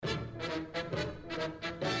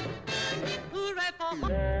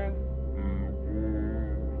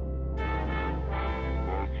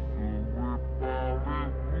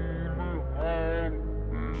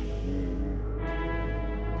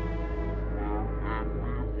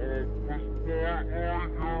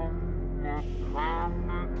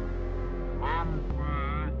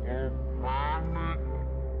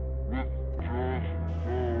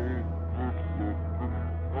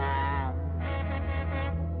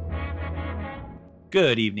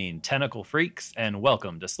Good evening, tentacle freaks, and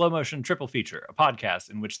welcome to Slow Motion Triple Feature, a podcast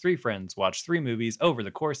in which three friends watch three movies over the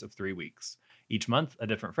course of 3 weeks. Each month, a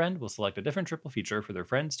different friend will select a different triple feature for their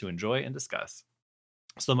friends to enjoy and discuss.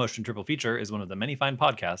 Slow Motion Triple Feature is one of the many fine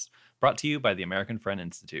podcasts brought to you by the American Friend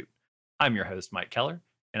Institute. I'm your host, Mike Keller,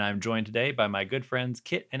 and I'm joined today by my good friends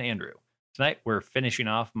Kit and Andrew. Tonight, we're finishing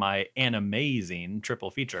off my amazing triple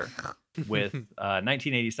feature with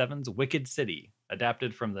 1987's Wicked City,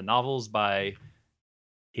 adapted from the novels by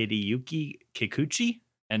Hideyuki Kikuchi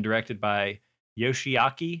and directed by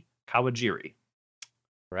Yoshiaki Kawajiri.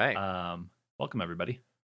 Right. Welcome, everybody.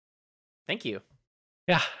 Thank you.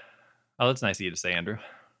 Yeah. Oh, that's nice of you to say, Andrew.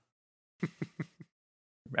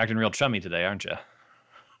 Acting real chummy today, aren't you?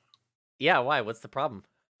 Yeah, why? What's the problem?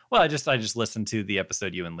 Well, I just listened to the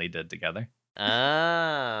episode you and Lee did together.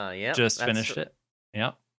 Yeah. Just finished it.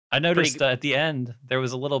 Yeah. I noticed at the end there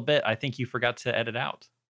was a little bit I think you forgot to edit out.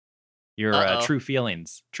 Your true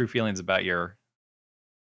feelings about yours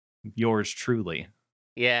truly.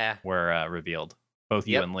 Yeah. Were revealed. Both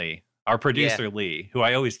you and Lee. Our producer Lee, who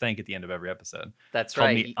I always thank at the end of every episode. That's called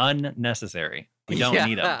right. Me unnecessary. We don't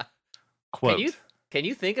need him. Quote. Can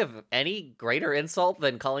you think of any greater insult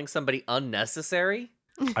than calling somebody unnecessary?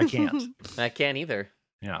 I can't. I can't either.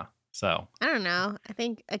 Yeah. So I don't know. I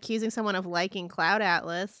think accusing someone of liking Cloud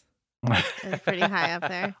Atlas is pretty high up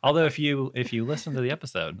there. Although if you listen to the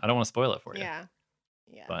episode, I don't want to spoil it for you. Yeah.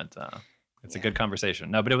 But it's a good conversation.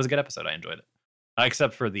 No, but it was a good episode. I enjoyed it.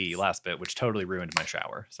 Except for the last bit, which totally ruined my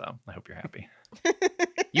shower. So I hope you're happy.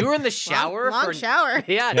 You were in the shower? Long shower.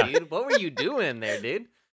 Yeah, dude. What were you doing there, dude?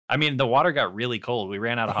 I mean, the water got really cold. We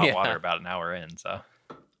ran out of hot water about an hour in. So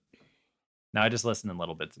now I just listen in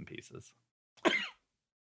little bits and pieces.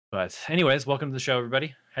 But anyways, welcome to the show,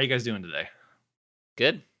 everybody. How you guys doing today?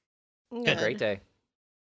 Good. Good. Great day.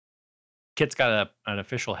 Kit's got an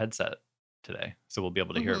official headset today, so we'll be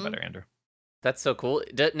able to hear it better, Andrew. That's so cool.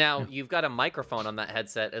 Now, you've got a microphone on that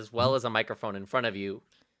headset as well as a microphone in front of you.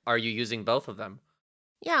 Are you using both of them?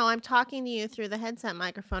 Yeah, well, I'm talking to you through the headset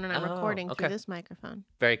microphone, and I'm recording through this microphone.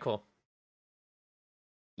 Very cool.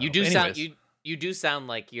 You do sound you do sound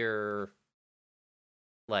like you're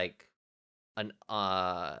like an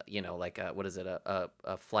like a, what is it, a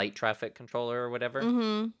flight traffic controller or whatever.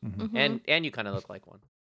 And you kind of look like one.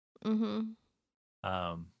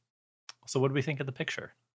 So what do we think of the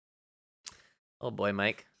picture? Oh boy,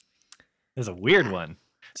 Mike. This is a weird one.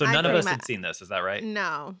 So none of us had seen this, is that right?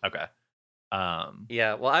 No. Okay.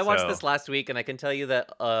 Yeah, well, I watched this last week, and I can tell you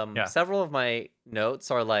that several of my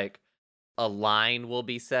notes are like a line will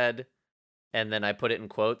be said, and then I put it in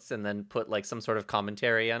quotes, and then put like some sort of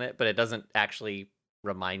commentary on it, but it doesn't actually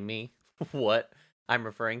remind me what I'm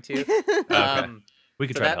referring to. Okay. We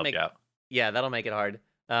could try to help you out. Yeah, that'll make it hard.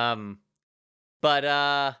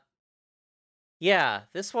 But yeah,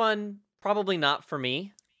 this one probably not for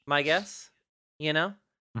me, my guess. You know?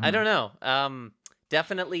 I don't know.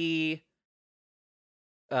 Definitely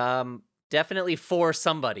for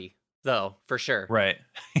somebody, though, for sure. Right.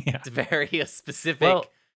 Yeah. It's very specific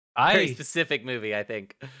movie, I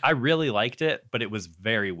think. I really liked it, but it was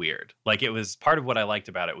very weird. Like, it was part of what I liked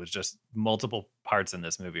about it was just multiple parts in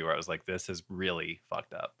this movie where I was like, this is really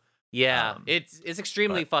fucked up. Yeah, it's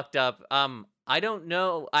extremely fucked up. I don't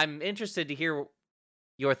know. I'm interested to hear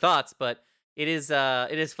your thoughts, but it is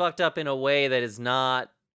fucked up in a way that is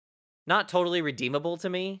not totally redeemable to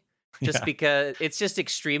me. Just because it's just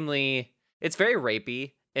it's very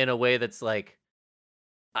rapey in a way that's like,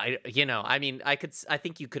 I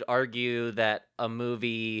think you could argue that a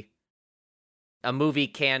movie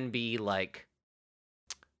can be like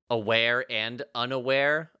aware and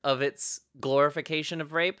unaware of its glorification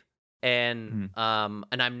of rape. And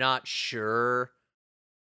I'm not sure,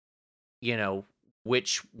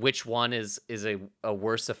 which one is a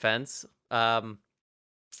worse offense. But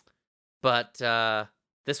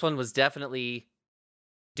this one was definitely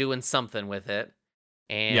doing something with it.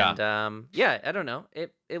 And I don't know.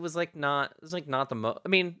 It was not the I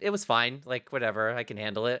mean, it was fine, like whatever, I can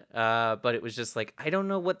handle it. But it was just like, I don't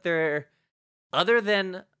know what they're other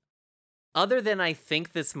than I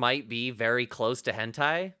think this might be very close to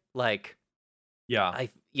hentai. Like, yeah,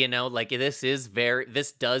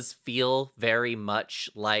 this does feel very much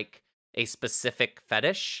like a specific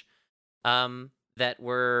fetish that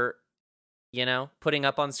we're putting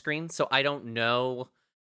up on screen. So I don't know,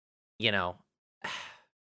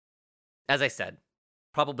 as I said,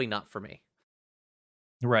 probably not for me.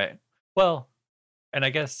 Right. Well, and I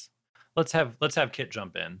guess let's have Kit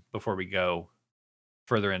jump in before we go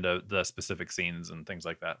further into the specific scenes and things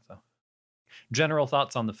like that. So, general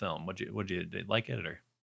thoughts on the film? Would you like it or?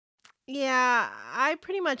 Yeah, I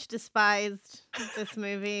pretty much despised this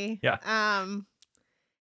movie. Yeah.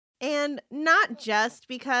 And not just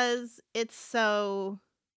because it's so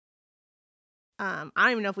I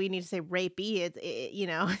don't even know if we need to say rapey.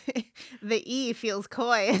 The E feels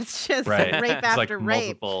coy. It's just Right. rape It's like after rape.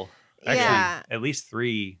 multiple. Actually, Yeah. at least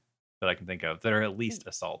 3 that I can think of that are at least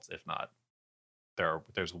assaults, if not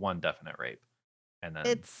there's one definite rape, and then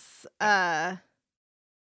It's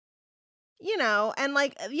and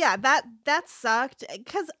like yeah, that sucked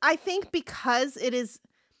cuz I think because it is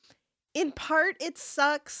in part it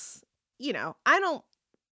sucks, I don't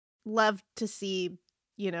love to see,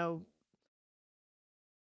 you know,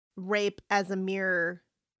 rape as a mere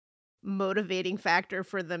motivating factor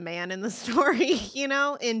for the man in the story,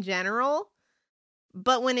 in general.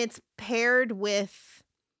 But when it's paired with,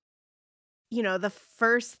 the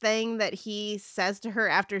first thing that he says to her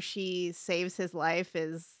after she saves his life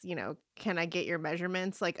is, can I get your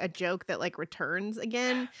measurements? Like a joke that like returns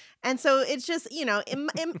again. And so it's just, in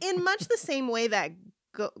much the same way that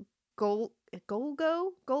Golgo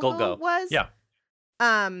Golgo. was. Yeah.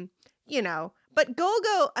 But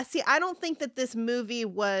Golgo, see, I don't think that this movie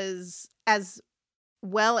was as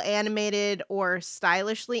well animated or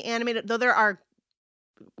stylishly animated, though there are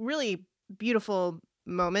really beautiful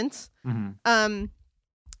moments Mhm.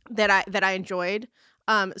 that I enjoyed.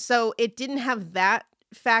 So it didn't have that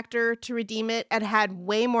factor to redeem it. It had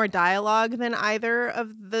way more dialogue than either of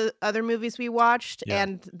the other movies we watched, Yeah.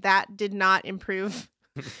 and that did not improve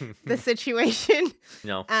the situation.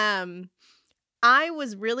 No. I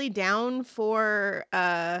was really down for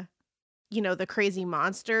the crazy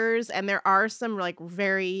monsters, and there are some like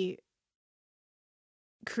very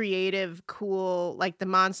creative, cool, like the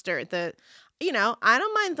monster, I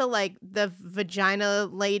don't mind the vagina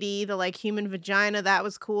lady, the like human vagina, that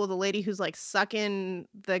was cool. The lady who's like sucking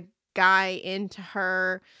the guy into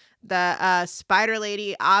her, the spider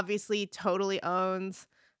lady obviously totally owns.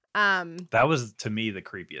 That was to me the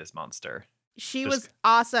creepiest monster. She Just- was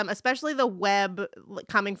awesome, especially the web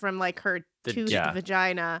coming from like her The- toothed yeah.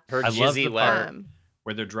 vagina. Her I love the jizzy web. part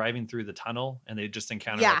where they're driving through the tunnel and they just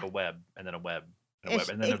encounter Yeah. like a web and then a web and a web, It-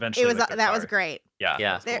 and then it eventually was like, their that was car. great. Yeah.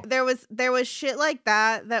 Yeah. that was cool. There was there was shit like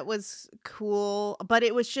that was cool, but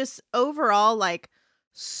it was just overall like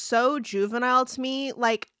so juvenile to me,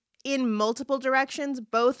 like in multiple directions,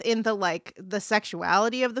 both in the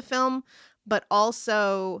sexuality of the film, but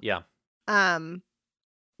also Yeah.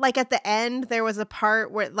 like at the end there was a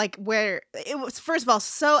part where it was, first of all,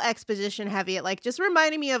 so exposition heavy. It like just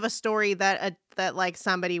reminded me of a story that like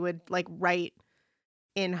somebody would like write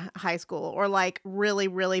in high school, or like really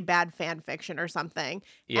really bad fan fiction or something.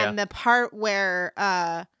 Yeah. And the part where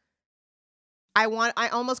I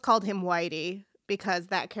almost called him Whitey, because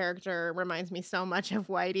that character reminds me so much of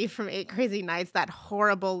Whitey from 8 Crazy Nights, that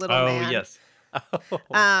horrible little Oh man. yes. Who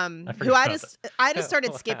forgot I about just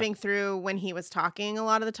started Wow. skipping through when he was talking a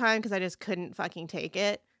lot of the time because I just couldn't fucking take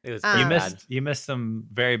it. It was You pretty bad. you missed some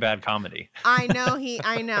very bad comedy. I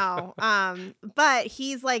know. But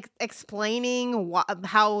he's like explaining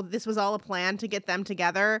how this was all a plan to get them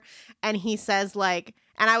together, and he says like,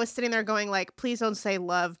 and I was sitting there going like, please don't say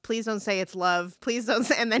love, please don't say it's love, please don't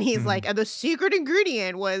say. And then he's like, and the secret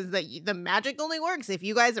ingredient was that the magic only works if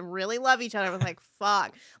you guys really love each other. I was like,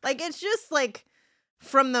 fuck, like it's just like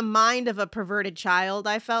from the mind of a perverted child,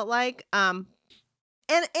 I felt like.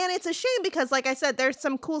 And it's a shame because, like I said, there's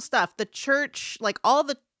some cool stuff. The church, like all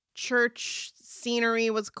the church scenery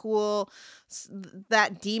was cool.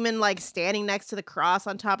 That demon like standing next to the cross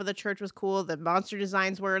on top of the church was cool. The monster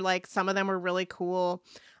designs were like, some of them were really cool.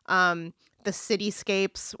 The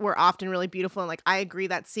cityscapes were often really beautiful. And like, I agree,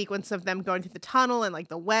 that sequence of them going through the tunnel and like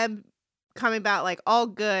the web coming about, like all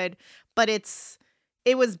good. But it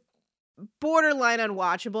was borderline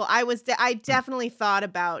unwatchable. I definitely thought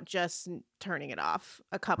about just turning it off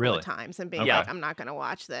a couple Really? of times and being Okay. like, I'm not gonna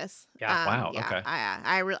watch this. Yeah. Wow, Yeah, okay.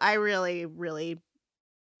 I really really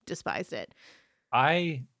despised it.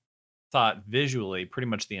 I thought visually pretty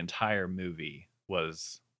much the entire movie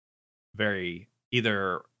was very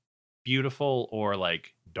either beautiful or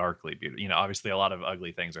like darkly beautiful. Obviously a lot of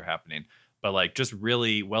ugly things are happening, but like just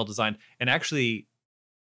really well designed. And actually,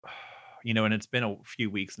 and it's been a few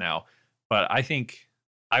weeks now, but I think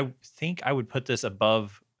I would put this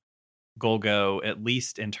above Golgo, at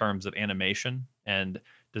least in terms of animation and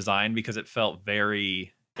design, because it felt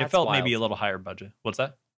maybe That's a wild. little higher budget. What's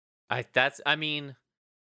that?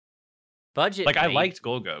 Budget. Like I may- liked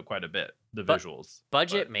Golgo quite a bit, the But- visuals.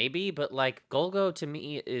 budget but- maybe, but like Golgo to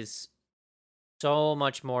me is so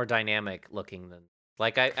much more dynamic looking than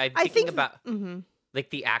like I'm I thinking think about mhm. like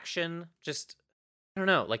the action. Just I don't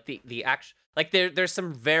know, like the action, like there's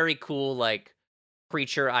some very cool like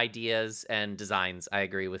creature ideas and designs. I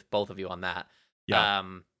agree with both of you on that. Yeah.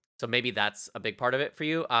 So maybe that's a big part of it for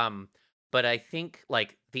you. But I think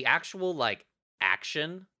like the actual like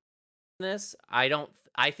action in this, I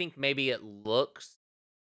think maybe it looks,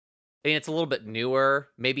 I mean, it's a little bit newer.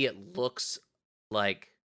 Maybe it looks like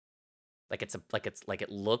like it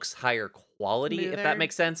looks higher quality, if that Smoother.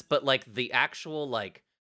 makes sense. But like the actual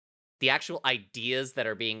ideas that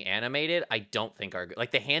are being animated, I don't think are good.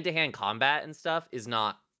 Like the hand-to-hand combat and stuff is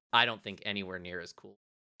not, I don't think, anywhere near as cool.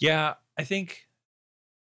 Yeah, I think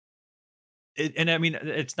it, and I mean,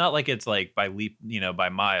 it's not like it's like by leap, by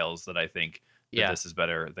miles that I think that Yeah. this is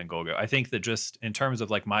better than Golgo. I think that just in terms of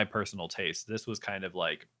like my personal taste, this was kind of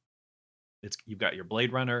like you've got your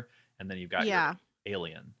Blade Runner and then you've got your Yeah.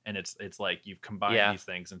 Alien, and it's like you've combined Yeah. these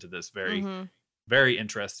things into this very hmm very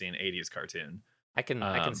interesting 80s cartoon. I can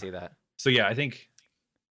Um, see that. So yeah, I think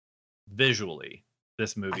visually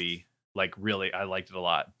this movie like really I liked it a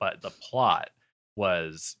lot, but the plot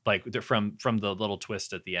was like from the little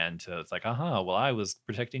twist at the end to it's like, well, I was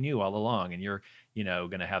protecting you all along, and you're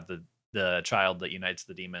gonna have the child that unites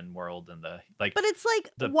the demon world, and the like. But it's like,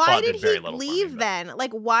 The why plot did did very he little for me, leave but- then?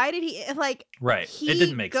 Like, why did he like? Right, He it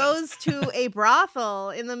didn't make goes sense. to a brothel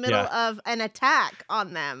in the middle Yeah. of an attack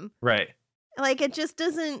on them. Right. Like, it just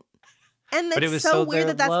doesn't. And But it it's was so so weird their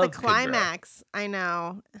that that's the love could grow. climax. I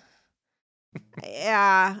know.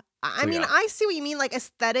 Yeah. I So, mean, yeah. I see what you mean. Like,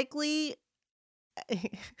 aesthetically,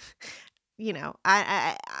 it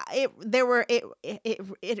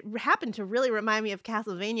happened to really remind me of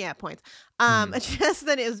Castlevania at points. Just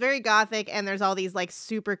that it was very gothic, and there's all these like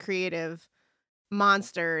super creative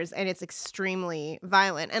monsters, and it's extremely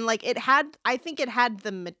violent, and like I think it had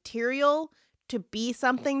the material to be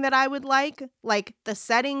something that I would like the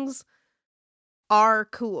settings are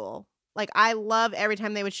cool. Like, I love every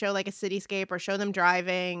time they would show like a cityscape or show them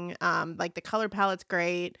driving. Like the color palette's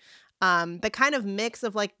great. The kind of mix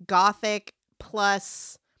of like gothic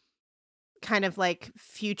plus kind of like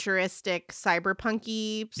futuristic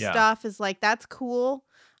cyberpunky Yeah. stuff is like, that's cool.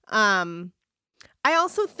 I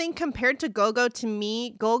also think compared to Golgo, to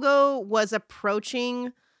me, Golgo was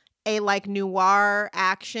approaching a like noir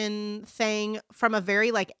action thing from a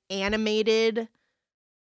very like animated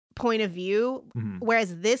point of view, Mhm.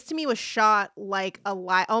 whereas this to me was shot like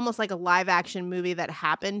almost like a live action movie that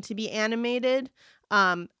happened to be animated,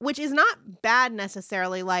 which is not bad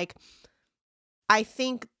necessarily. Like, I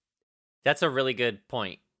think That's a really good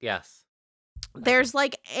point. Yes. there's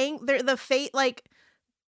like the fate, like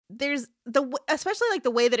there's especially like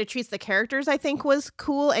the way that it treats the characters, I think was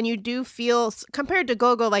cool, and you do feel compared to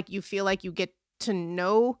Golgo, like you feel like you get to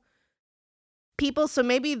know people. So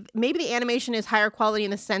maybe the animation is higher quality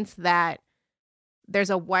in the sense that there's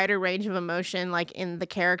a wider range of emotion like in the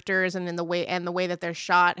characters, and in the way that they're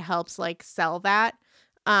shot helps like sell that.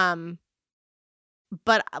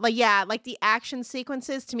 But like, yeah, like the action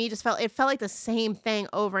sequences to me just felt like the same thing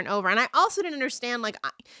over and over. And I also didn't understand, like,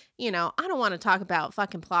 I don't want to talk about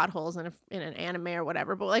fucking plot holes in an anime or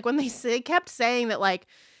whatever, but like when they kept saying that like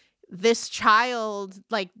this child,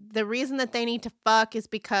 like the reason that they need to fuck is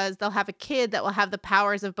because they'll have a kid that will have the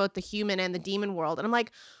powers of both the human and the demon world. And I'm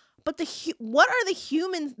like, but what are the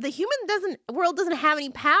humans? The human world doesn't have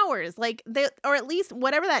any powers. Like, or at least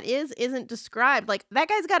whatever that isn't described. Like, that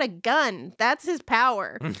guy's got a gun. That's his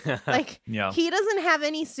power. Like, Yeah. he doesn't have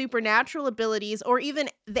any supernatural abilities, or even,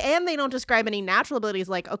 and they don't describe any natural abilities.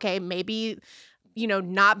 Like, okay, maybe,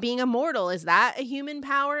 not being immortal, is that a human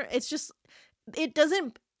power? It's just, it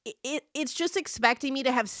doesn't, it's just expecting me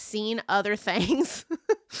to have seen other things.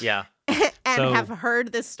 Yeah. And So- have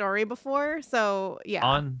heard this story before. So, yeah.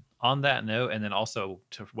 On that note, and then also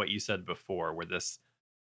to what you said before, where this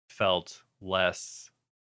felt less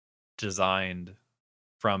designed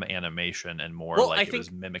from animation and more Well, like I it was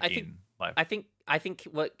think- mimicking life. I think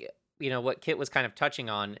what what Kit was kind of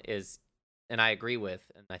touching on is, and I agree with,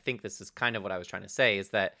 and I think this is kind of what I was trying to say, is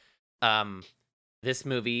that this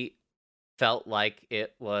movie felt like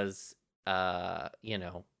it was a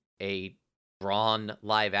drawn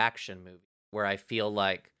live action movie, where I feel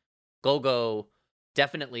like Golgo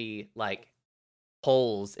definitely like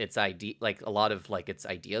pulls its idea, like a lot of like its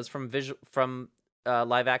ideas from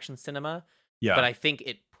live action cinema, Yeah. but I think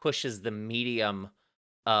it pushes the medium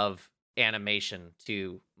of animation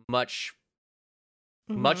to much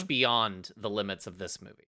Mhm. beyond the limits of this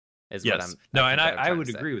movie. Is Yes. what I'm No, think and what I'm I trying would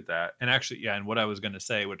to say. agree with that. And actually, yeah, and what I was going to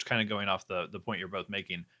say, which kind of going off the point you're both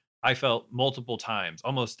making, I felt multiple times,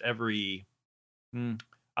 almost every,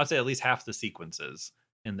 I'd say at least half the sequences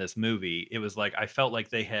in this movie, it was like I felt like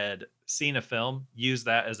they had seen a film, used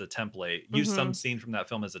that as a template, used some scene from that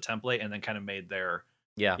film as a template, and then kind of made their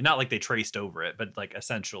not like they traced over it, but like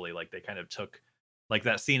essentially like they kind of took like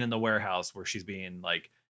that scene in the warehouse where she's being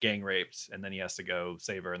like gang raped and then he has to go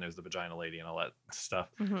save her and there's the vagina lady and all that stuff.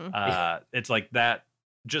 It's like that,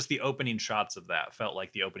 just the opening shots of that felt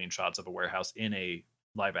like the opening shots of a warehouse in a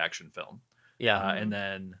live action film. And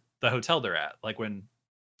then the hotel they're at, like when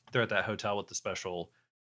they're at that hotel with the special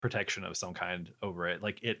protection of some kind over it,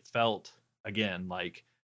 like it felt again like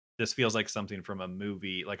this feels like something from a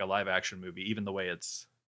movie, like a live action movie, even the way it's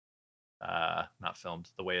not filmed,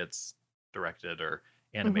 the way it's directed or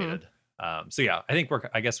animated. So yeah, I think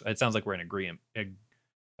I guess it sounds like we're in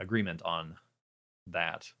agreement on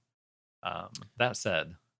that. That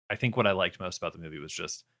said, I think what I liked most about the movie was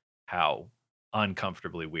just how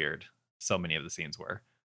uncomfortably weird so many of the scenes were.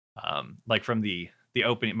 Like from the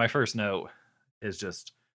opening, my first note is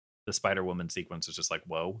just the Spider-Woman sequence is just like,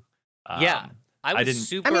 whoa. I was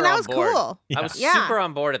super that on was board. cool. I was super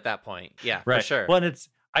on board at that point. Yeah, right. For sure. Well, and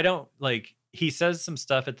I don't like, he says some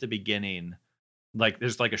stuff at the beginning, like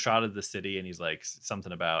there's like a shot of the city and he's like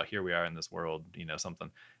something about here we are in this world, something.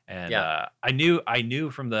 And I knew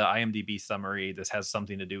from the IMDb summary, this has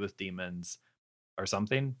something to do with demons or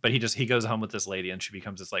something, but he goes home with this lady and she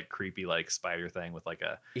becomes this like creepy, like spider thing with like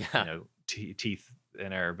a, teeth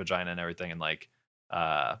in her vagina and everything. And like,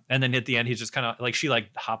 and then at the end, he's just kind of like, she like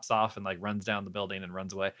hops off and like runs down the building and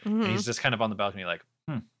runs away. And he's just kind of on the balcony, like,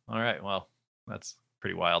 all right, well, that's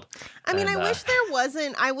pretty wild. I mean, I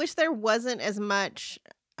wish there wasn't as much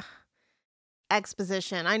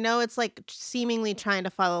exposition. I know it's like seemingly trying to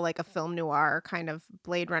follow like a film noir kind of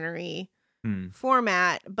Blade Runner-y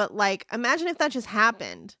format, but like imagine if that just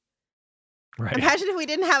happened. Right. Imagine if we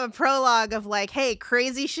didn't have a prologue of like, hey,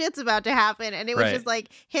 crazy shit's about to happen, and it was just like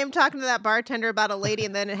him talking to that bartender about a lady,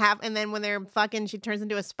 and then when they're fucking, she turns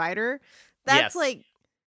into a spider. That's like,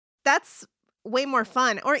 that's way more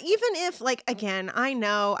fun. Or even if like, again, I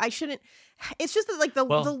know I shouldn't. It's just that like the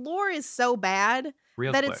lore is so bad that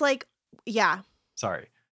quick. It's like, Sorry.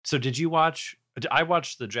 So did you watch? I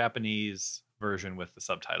watched the Japanese version with the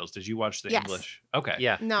subtitles. Did you watch the English? Okay.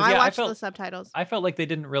 Yeah. No, I watched the subtitles. I felt like they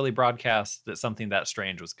didn't really broadcast that something that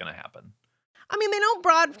strange was going to happen. I mean, they don't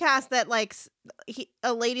broadcast that like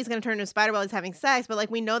a lady's going to turn into a spider while he's having sex, but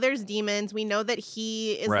like we know there's demons. We know that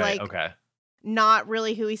he is not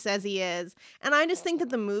really who he says he is. And I just think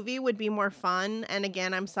that the movie would be more fun. And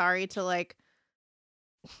again, I'm sorry to like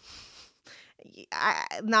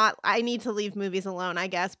I need to leave movies alone, I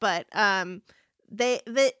guess, but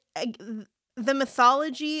the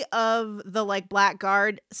mythology of the like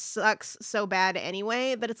Blackguard sucks so bad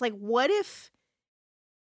anyway that it's like, what if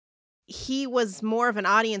he was more of an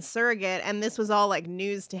audience surrogate and this was all like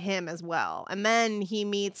news to him as well, and then he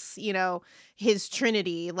meets his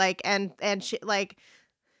Trinity like and like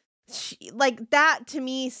that to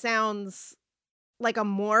me sounds like a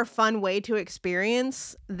more fun way to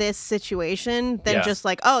experience this situation than just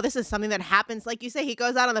like, oh, this is something that happens. Like you say, he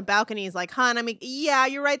goes out on the balcony. He's like, hon, I mean, yeah,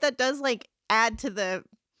 you're right. That does like add to the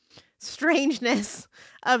strangeness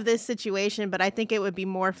of this situation. But I think it would be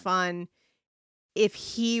more fun if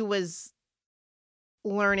he was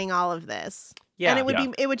learning all of this. Yeah.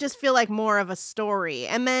 And it would just feel like more of a story.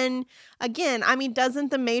 And then again, I mean, doesn't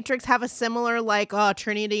the Matrix have a similar like, oh,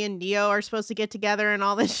 Trinity and Neo are supposed to get together and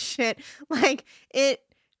all this shit? Like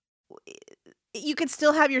you could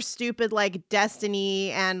still have your stupid like Destiny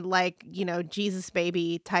and like, Jesus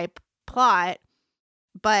baby type plot,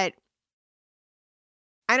 but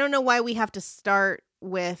I don't know why we have to start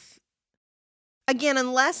with, again,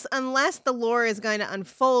 unless the lore is going to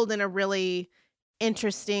unfold in a really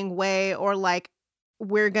interesting way, or like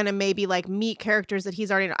we're gonna maybe like meet characters that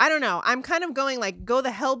he's already, I don't know. I'm kind of going like go the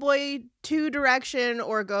Hellboy 2 direction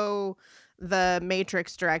or go the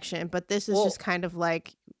Matrix direction, but this is just kind of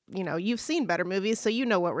like, you've seen better movies, so you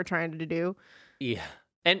know what we're trying to do. Yeah.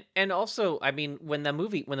 And also, I mean, when the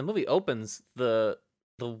movie opens, the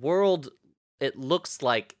world, it looks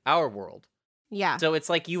like our world. Yeah. So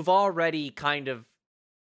it's like you've already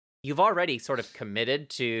sort of committed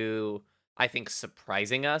to, I think,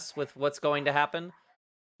 surprising us with what's going to happen.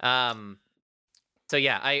 So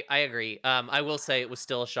yeah, I agree. I will say it was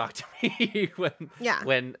still a shock to me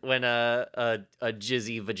when a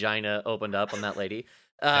jizzy vagina opened up on that lady.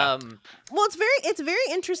 Well, it's very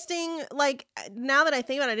interesting. Like now that I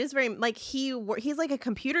think about it, it is very like he's like a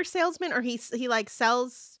computer salesman, or he like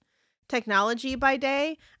sells technology by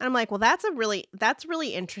day, and I'm like, well, that's really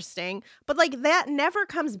interesting. But like that never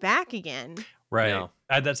comes back again. Right. No.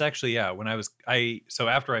 That's actually, when so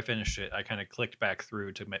after I finished it, I kind of clicked back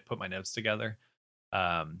through to put my notes together.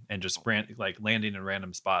 and just like landing in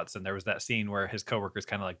random spots. And there was that scene where his coworkers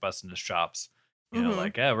kind of like busting his chops, you know, Mhm.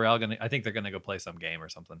 like, yeah, we're all gonna, I think they're gonna go play some game or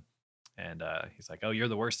something. And he's like, oh, you're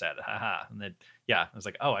the worst at it, haha. And then yeah, I was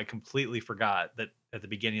like, oh, I completely forgot that at the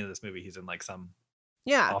beginning of this movie he's in like some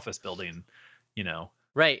Yeah. office building, you know.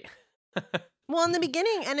 Right. Well, in the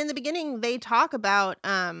beginning they talk about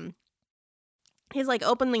his like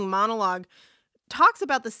opening monologue talks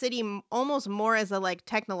about the city almost more as a like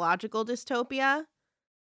technological dystopia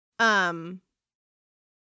um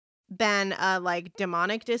than a like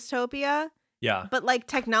demonic dystopia, Yeah, but like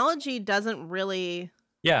technology doesn't really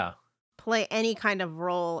yeah, play any kind of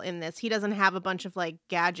role in this. He doesn't have a bunch of like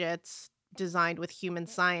gadgets designed with human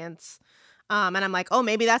science. And I'm like, oh,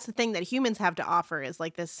 maybe that's the thing that humans have to offer is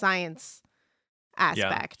like this science yeah.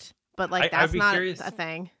 aspect. But like I'd that's be not curious. a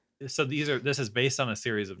thing. So this is based on a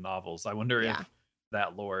series of novels. I wonder Yeah. if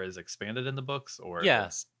that lore is expanded in the books or Yeah. if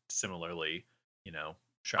it's similarly, you know,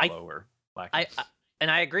 I- shallow or lacking. And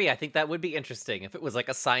I agree. I think that would be interesting if it was like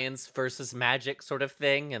a science versus magic sort of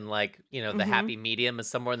thing, and like, you know, the Mhm. happy medium is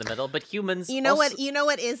somewhere in the middle. But humans, You know also- what? You know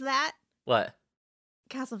what is that? What?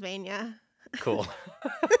 Castlevania. Cool.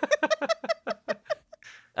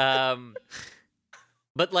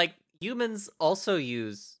 But like humans also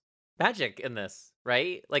use magic in this,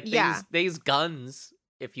 right? Like Yeah. they use guns,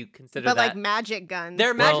 if you consider But that. like magic guns.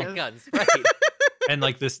 They're Well- magic guns, right? And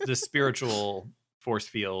like this spiritual force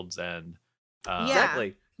fields and Yeah.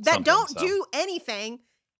 Exactly. that something, don't so. do anything.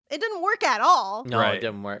 It didn't work at all. No, Right. it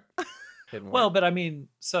didn't work. Didn't work. Well, but I mean,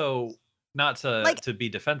 so not to Like- to be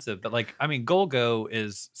defensive, but like I mean, Golgo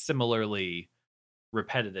is similarly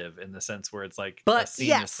repetitive in the sense where it's like a But- scene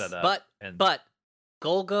yes, is set up. But but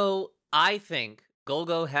Golgo, I think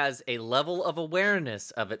Golgo has a level of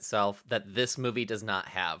awareness of itself that this movie does not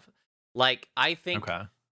have. Like I think okay,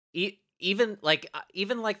 even like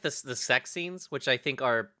the sex scenes, which I think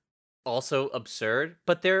are also absurd,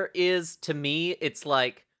 but there is, to me, it's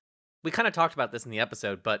like we kind of talked about this in the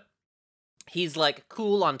episode, but he's like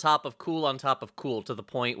cool on top of cool on top of cool to the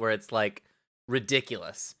point where it's like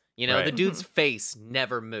ridiculous. You know, Right. the dude's face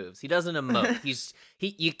never moves. He doesn't emote.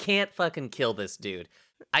 You can't fucking kill this dude.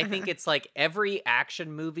 I think it's like every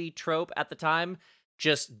action movie trope at the time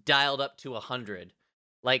just dialed up to 100.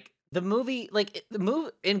 Like the movie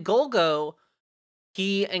in Golgo,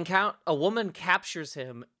 a woman captures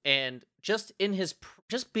him, and just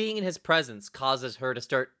being in his presence causes her to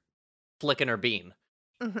start flicking her bean.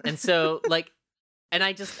 And so like, and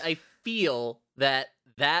I feel that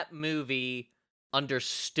movie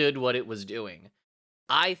understood what it was doing.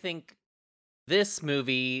 I think this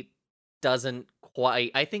movie doesn't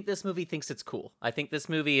quite. I think this movie thinks it's cool. I think this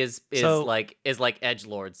movie is So- like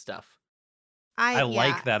edgelord stuff. I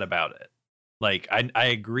like yeah. that about it. Like I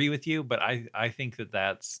agree with you, but I think that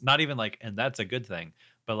that's not even like, and that's a good thing.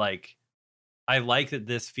 But like, I like that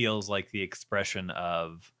this feels like the expression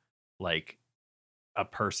of like a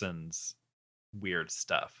person's weird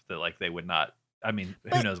stuff that like they would not. I mean, who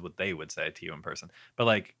But- knows what they would say to you in person? But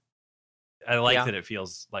like, I like Yeah. that it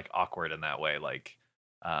feels like awkward in that way. Like,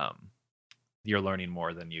 you're learning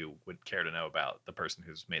more than you would care to know about the person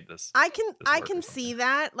who's made this. I can this I work or can something. see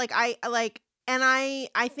that. Like I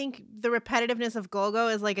think the repetitiveness of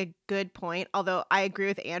Golgo is like a good point. Although I agree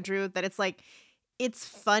with Andrew that it's like it's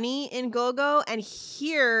funny in Golgo, and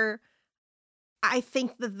here I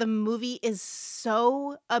think that the movie is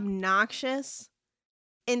so obnoxious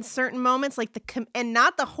in certain moments, like and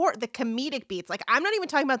not the the comedic beats. Like I'm not even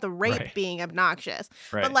talking about the rape Right. being obnoxious,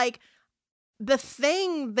 Right. but like the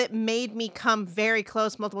thing that made me come very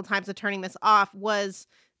close multiple times to turning this off was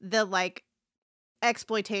the like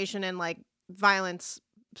exploitation and like violence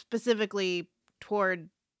specifically toward,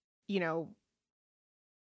 you know,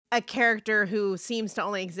 a character who seems to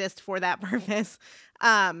only exist for that purpose,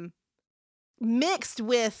 mixed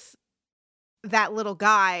with that little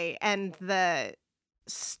guy and the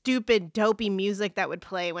stupid dopey music that would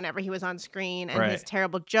play whenever he was on screen, and his Right.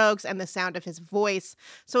 terrible jokes and the sound of his voice.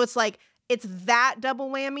 So it's like it's that double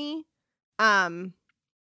whammy. Like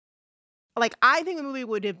I think the movie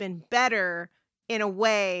would have been better in a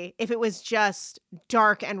way if it was just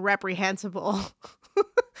dark and reprehensible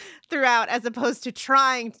throughout, as opposed to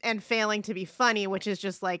trying and failing to be funny, which is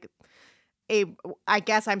just like I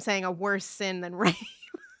guess I'm saying a worse sin than rape.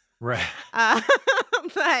 Right.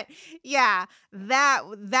 But yeah,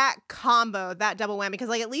 that combo, that double whammy, because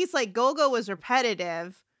like at least like Golgo was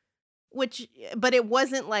repetitive, but it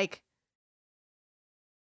wasn't like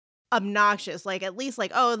obnoxious. Like at least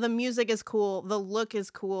like, oh, the music is cool, the look is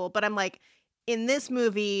cool, but I'm like, in this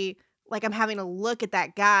movie, like I'm having to look at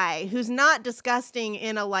that guy who's not disgusting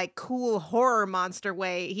in a like cool horror monster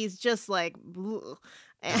way. He's just like, ugh.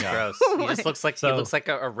 He's Yeah. gross. He just looks like So- he looks like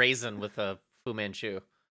a raisin with a Fu Manchu.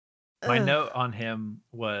 My Ugh. note on him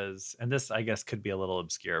was, and this I guess could be a little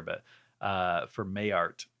obscure, but for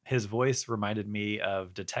Mayart, his voice reminded me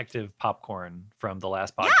of Detective Popcorn from the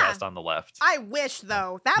last podcast on the left. I wish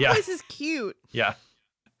though. That Yeah. voice is cute. Yeah.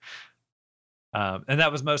 And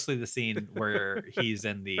that was mostly the scene where he's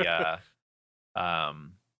in the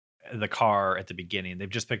car at the beginning. They've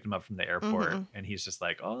just picked him up from the airport, Mhm. and he's just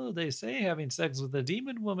like, "Oh, they say having sex with a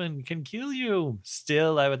demon woman can kill you.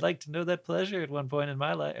 Still, I would like to know that pleasure at one point in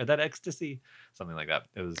my life, or that ecstasy, something like that."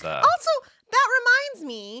 It was Also, that reminds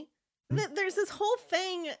me Hmm? that there's this whole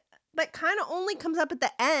thing that kind of only comes up at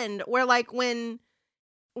the end where like when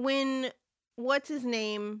what's his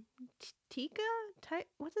name?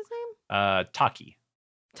 What's his name? Taki.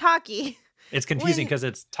 Taki. It's confusing When- because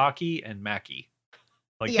it's Taki and Mackie.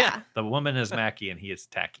 Like, Yeah. the woman is Mackie and he is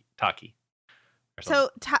Taki. or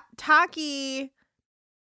So something. Taki,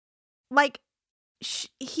 like,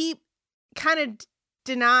 he kind of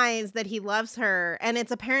denies that he loves her, and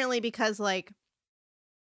it's apparently because like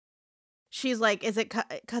she's like, "Is it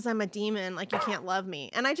because I'm a demon? Like you can't love me?"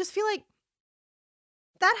 And I just feel like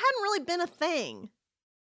that hadn't really been a thing,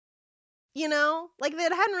 you know? Like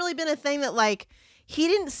that hadn't really been a thing that like he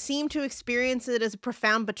didn't seem to experience it as a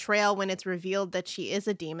profound betrayal when it's revealed that she is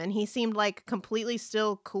a demon. He seemed like completely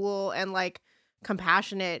still cool and like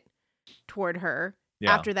compassionate toward her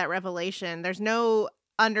Yeah. after that revelation. There's no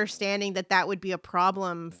understanding that that would be a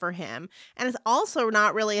problem for him. And it's also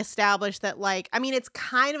not really established that like, I mean, it's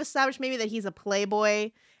kind of established maybe that he's a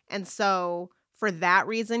playboy. And so for that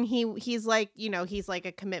reason, he's like, you know, he's like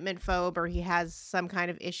a commitment phobe or he has some kind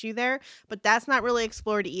of issue there. But that's not really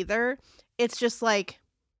explored either. It's just like,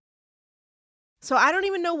 so I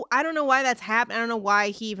don't know why that's happened. I don't know why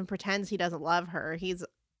he even pretends he doesn't love her.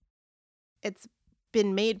 It's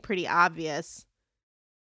been made pretty obvious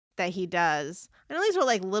that he does. I know these are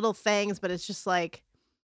like little things, but it's just like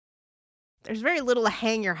there's very little to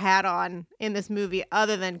hang your hat on in this movie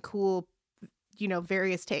other than cool, you know,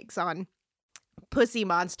 various takes on pussy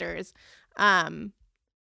monsters.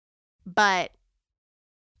 But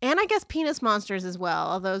and I guess penis monsters as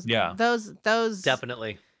well. Those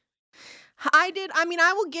Definitely.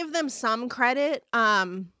 I will give them some credit.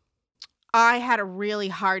 I had a really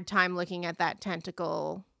hard time looking at that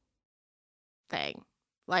tentacle thing.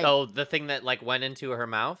 Like, Oh, the thing that like went into her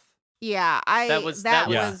mouth. yeah, That was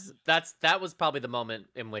that was probably the moment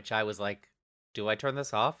in which I was like, "Do I turn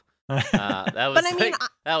this off?" That was But I mean,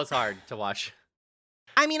 that was hard to watch.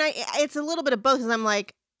 it's a little bit of both because I'm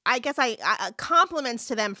like, I guess I compliments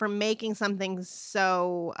to them for making something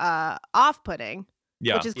so off-putting,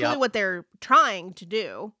 Yeah. which is clearly what they're trying to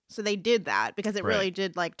do. So they did that because it Right. really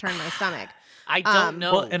did like turn my stomach. I don't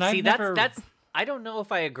know. Well, and I've See, never- that's I don't know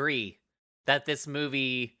if I agree that this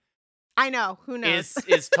movie I know, who knows?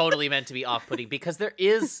 is totally meant to be off-putting because there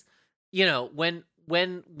is, you know, when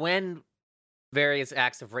various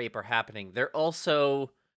acts of rape are happening, they're also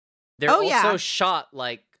shot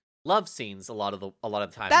like love scenes a lot of the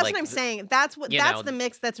time. That's like, what I'm saying. That's you that's know, the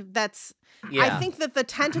mix. That's. Yeah. I think that the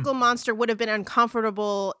tentacle monster would have been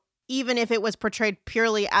uncomfortable even if it was portrayed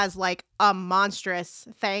purely as like a monstrous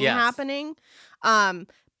thing Yes. happening.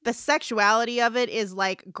 The sexuality of it is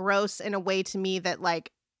like gross in a way to me that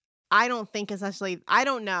like I don't think is actually. I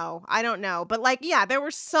don't know. But like, yeah, there were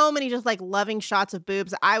so many just like loving shots of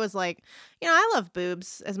boobs. I was like, you know, I love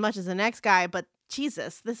boobs as much as the next guy, but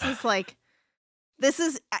Jesus, this is like.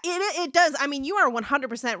 It does. I mean, you are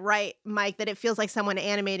 100% right, Mike, that it feels like someone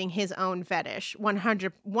animating his own fetish.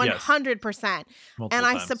 100%. Multiple And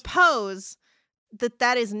I times. suppose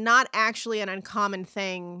that is not actually an uncommon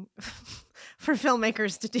thing for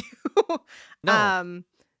filmmakers to do. No.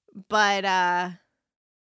 But I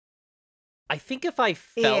think if I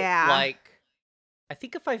felt Yeah. like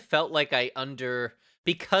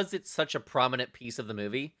because it's such a prominent piece of the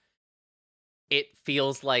movie, it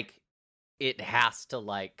feels like it has to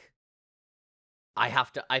like I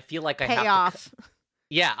feel like I pay have off.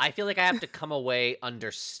 Yeah, I feel like I have to come away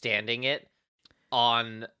understanding it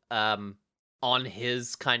on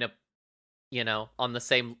his kind of, you know, on a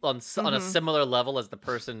Mhm. similar level as the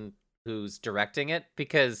person who's directing it,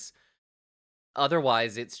 because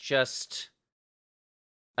otherwise it's just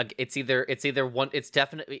it's either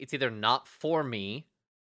not for me,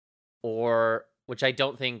 or which I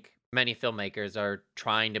don't think many filmmakers are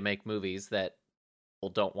trying to make movies that people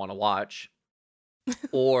don't want to watch,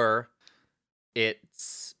 or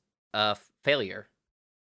it's a failure.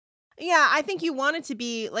 Yeah, I think you want it to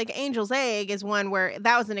be like Angel's Egg is one where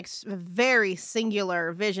that was very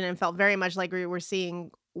singular vision and felt very much like we were seeing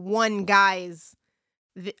one guy's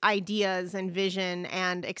ideas and vision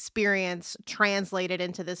and experience translated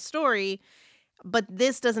into this story. But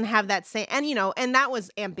this doesn't have that same, and and that was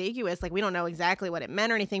ambiguous. Like, we don't know exactly what it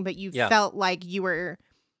meant or anything, but you felt like you were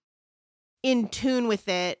in tune with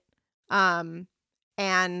it, and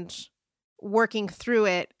working through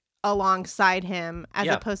it alongside him, as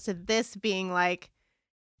opposed to this being like,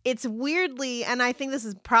 it's weirdly, and I think this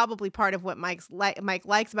is probably part of what Mike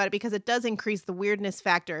likes about it, because it does increase the weirdness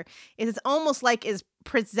factor, is it's almost like is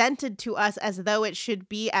presented to us as though it should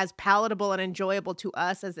be as palatable and enjoyable to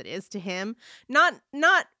us as it is to him. Not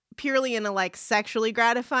purely in a like sexually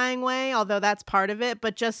gratifying way, although that's part of it,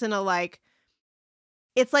 but just in a like,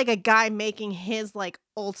 it's like a guy making his like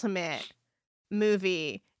ultimate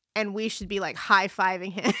movie and we should be like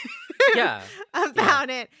high-fiving him about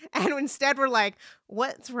it, and instead we're like,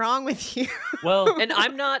 what's wrong with you? Well, and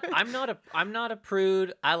I'm not a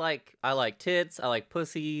prude. I like tits, I like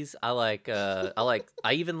pussies, I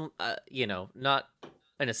even not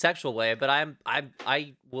in a sexual way, but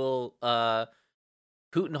I will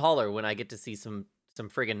hoot and holler when I get to see some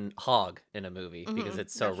friggin' hog in a movie, because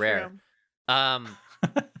it's so rare. True.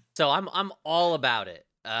 So I'm all about it.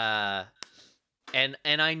 And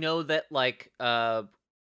I know that like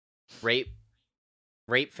rape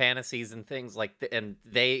fantasies and things like and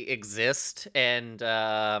they exist, and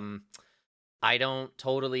I don't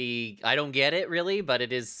get it really, but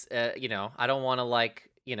it is I don't want to like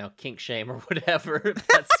kink shame or whatever if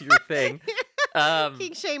that's your thing.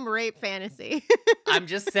 Kink shame rape fantasy. I'm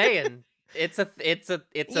just saying it's a thing.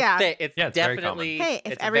 It's definitely, hey,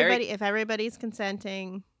 if everybody's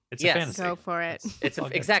consenting, it's a fantasy. Go for it. It's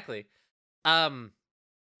exactly.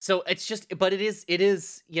 So it's just, but it is it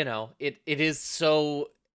is so,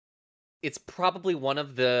 it's probably one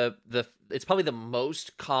of it's probably the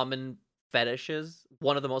most common fetishes,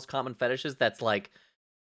 one of the most common fetishes that's like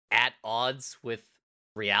at odds with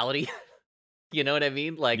reality. You know what I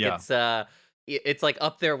mean? Like it's like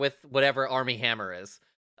up there with whatever Armie Hammer is.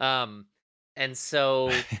 And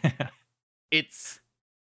so it's,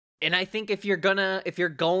 and I think if you're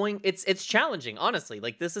going, it's challenging, honestly.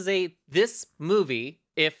 Like this movie,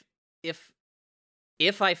 if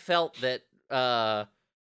I felt that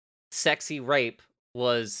sexy rape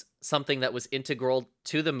was something that was integral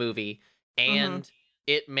to the movie, and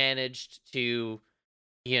it managed to,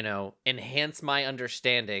 enhance my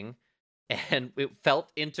understanding, and it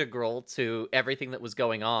felt integral to everything that was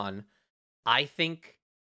going on, I think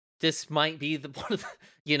this might be one of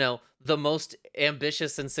the most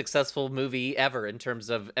ambitious and successful movie ever in terms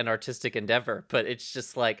of an artistic endeavor. But it's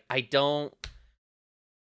just like, I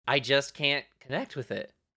just can't connect with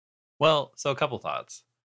it. Well, so a couple thoughts.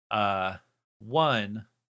 One,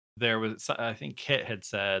 there was, I think Kit had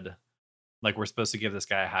said, like, we're supposed to give this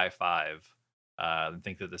guy a high five, and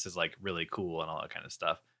think that this is like really cool and all that kind of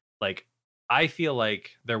stuff. Like, I feel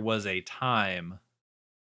like there was a time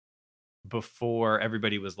before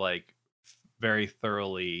everybody was like very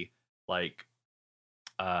thoroughly like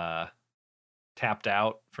tapped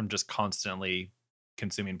out from just constantly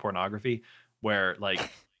consuming pornography, where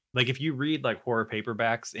like if you read like horror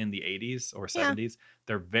paperbacks in the 80s or 70s,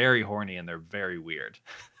 they're very horny and they're very weird.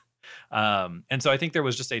 And so I think there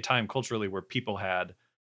was just a time culturally where people had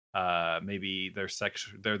maybe their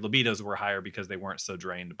libidos were higher because they weren't so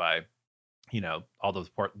drained by all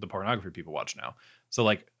the pornography people watch now. So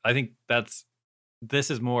like, I think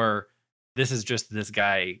this is just this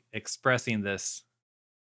guy expressing this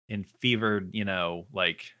in fevered,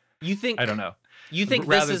 like, you think, I don't know. You think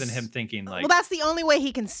rather than him thinking like, well, that's the only way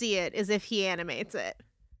he can see it is if he animates it.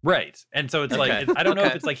 Right. And so it's like, I don't know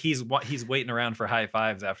if it's like he's waiting around for high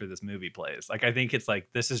fives after this movie plays. Like, I think it's like,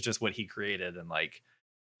 this is just what he created, and like,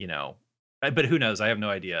 but who knows? I have no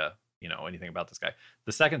idea, anything about this guy.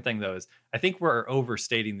 The second thing though is, I think we're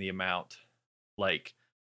overstating the amount. Like,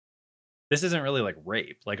 this isn't really like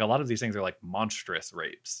rape. Like, a lot of these things are like monstrous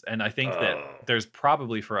rapes. And I think that there's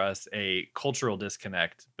probably for us a cultural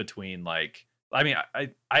disconnect between like, I mean,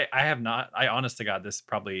 I have not, I honest to God, this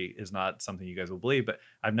probably is not something you guys will believe, but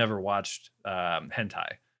I've never watched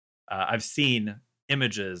hentai. I've seen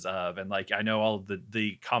images of, and like, I know all of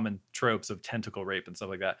the common tropes of tentacle rape and stuff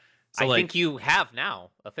like that. So I think you have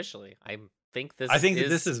now officially. I think that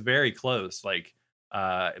this is very close, like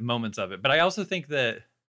moments of it. But I also think that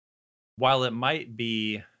while it might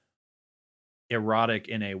be erotic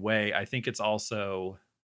in a way, I think it's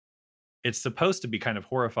supposed to be kind of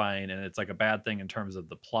horrifying, and it's like a bad thing in terms of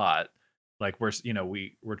the plot. Like,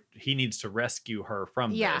 he needs to rescue her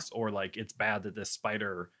from this, or like, it's bad that this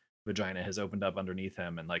spider vagina has opened up underneath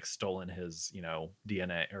him and like stolen his,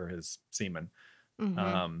 DNA or his semen.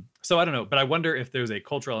 So I don't know, but I wonder if there's a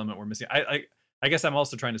cultural element we're missing. I guess I'm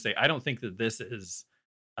also trying to say I don't think that this is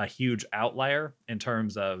a huge outlier in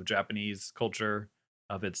terms of Japanese culture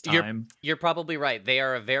of its time. You're probably right. They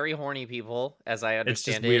are a very horny people, as I understand it. It's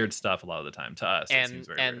just weird stuff a lot of the time to us. It seems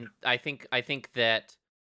very weird. I think that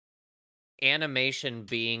animation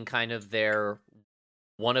being kind of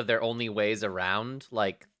one of their only ways around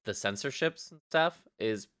like the censorships and stuff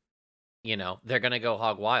is, they're gonna go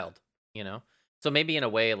hog wild, So maybe in a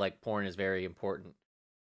way, like porn is very important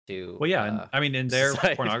to. Well, yeah, and I mean, in their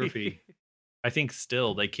society. pornography, I think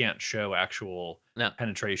still they can't show actual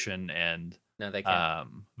penetration and no, they can't.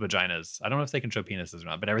 Vaginas. I don't know if they can show penises or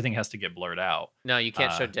not, but everything has to get blurred out. No, you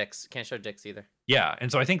can't show dicks. Can't show dicks either. Yeah,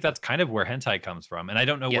 and so I think that's kind of where hentai comes from, and I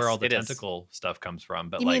don't know where all the tentacle stuff comes from.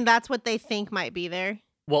 But you mean that's what they think might be there?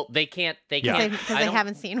 Well, they can't. Because they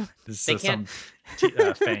haven't seen one. They can't.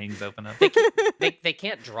 Fangs open up. They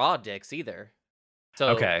can't draw dicks either.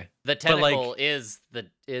 So okay, the tentacle is the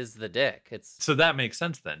dick. So that makes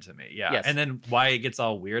sense then to me. Yeah. Yes. And then why it gets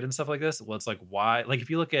all weird and stuff like this? Well, it's like why, like if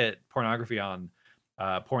you look at pornography on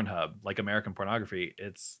Pornhub, like American pornography,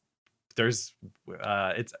 it's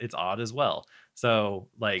odd as well. So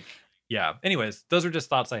like, yeah. Anyways, those are just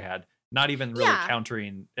thoughts I had. Not even really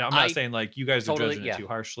countering. I'm not saying like you guys are judging it too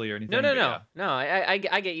harshly or anything. No. I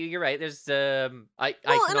get you. You're right. There's go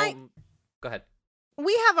ahead.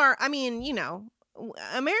 We have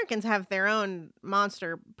Americans have their own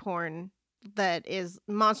monster porn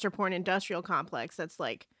industrial complex that's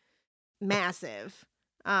like massive.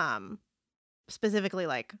 Specifically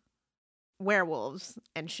like werewolves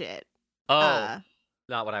and shit. Not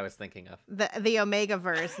what I was thinking of. The Omega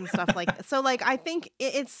verse and stuff like that. So like I think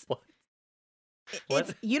it's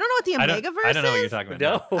What? You don't know what the Omega verse is? I don't know what you're talking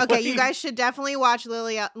about. No. Okay, you guys should definitely watch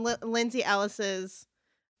Lindsay Ellis's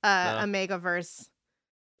Omega verse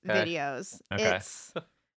videos. Okay. It's it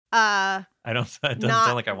doesn't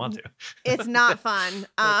sound like I want to. It's not fun.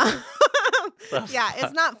 Yeah,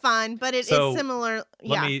 it's not fun, but it is similar.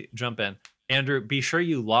 Let me jump in. Andrew, be sure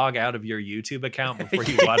you log out of your YouTube account before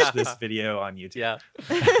you watch this video on YouTube. Yeah.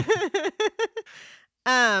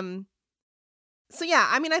 So yeah,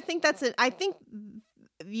 I mean, I think that's it. I think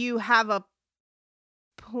you have a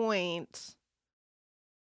point,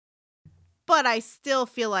 but I still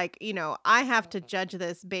feel like, I have to judge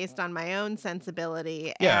this based on my own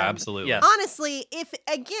sensibility. Yeah, absolutely. Yes. Honestly, if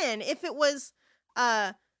it was,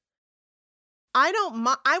 I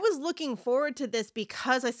was looking forward to this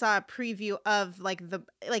because I saw a preview of the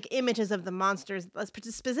images of the monsters,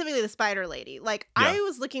 specifically the spider lady. I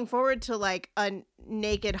was looking forward to like a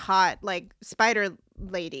naked hot like spider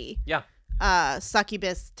lady. Yeah.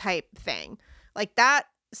 Succubus type thing. Like that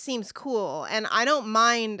seems cool, and I don't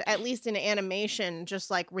mind, at least in animation, just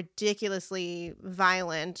like ridiculously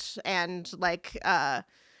violent and like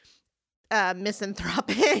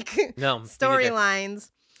misanthropic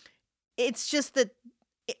storylines. It's just that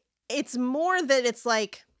it's more that it's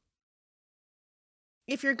like,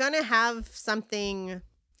 if you're gonna have something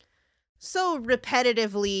so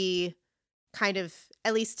repetitively kind of,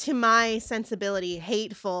 at least to my sensibility,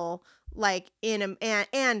 hateful, like and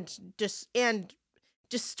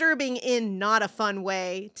disturbing in not a fun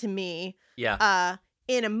way to me. Yeah.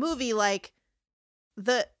 In a movie, like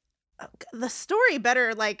the story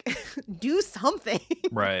better like do something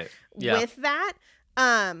right with that.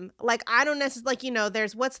 Like I don't necessarily like,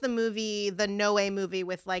 there's what's the No Way movie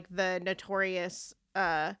with like the notorious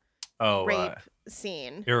rape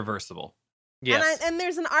scene, Irreversible. Yes. And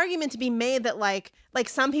there's an argument to be made that like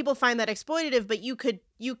some people find that exploitative, but you could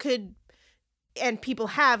and people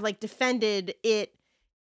have like defended it,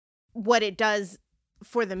 what it does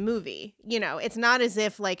for the movie. It's not as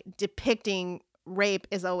if like depicting rape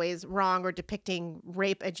is always wrong, or depicting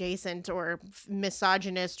rape adjacent or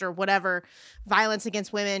misogynist or whatever violence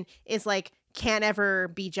against women is like can't ever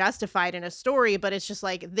be justified in a story. But it's just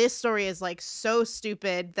like, this story is like so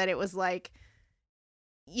stupid that it was like,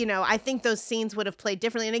 I think those scenes would have played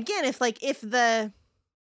differently. And again,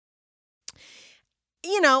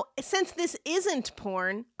 since this isn't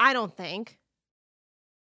porn, I don't think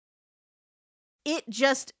it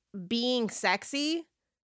just being sexy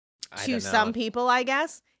to some people, I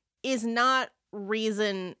guess, is not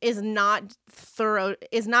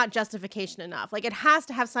justification enough. Like, it has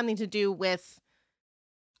to have something to do with,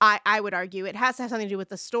 I would argue, it has to have something to do with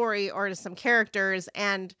the story or to some characters,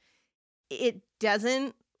 and it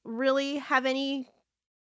doesn't really have any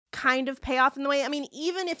kind of payoff in the way. I mean,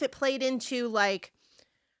 even if it played into like,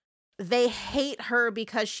 they hate her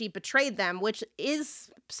because she betrayed them, which is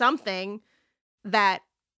something that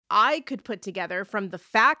I could put together from the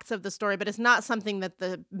facts of the story, but it's not something that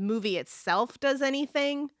the movie itself does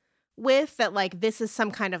anything with, that like this is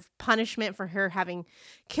some kind of punishment for her having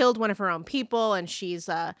killed one of her own people, and she is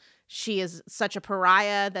such a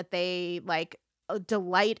pariah that they like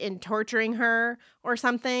delight in torturing her or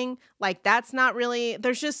something. Like that's not really,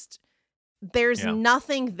 there's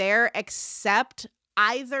nothing there except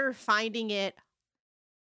either finding it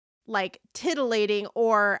like titillating,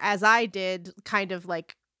 or as I did, kind of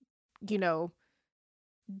like, you know,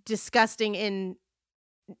 disgusting in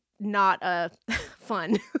not a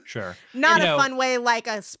fun, Sure, not a fun way, like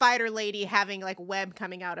a spider lady having like web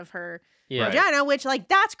coming out of her Yeah. vagina, which like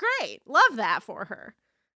that's great. Love that for her.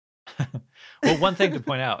 Well, one thing to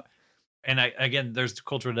point out, and again, there's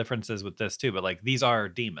cultural differences with this too, but like these are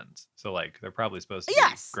demons, so like they're probably supposed to be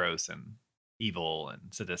gross and evil and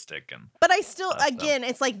sadistic, and but I still again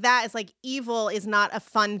it's like that, it's like evil is not a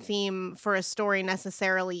fun theme for a story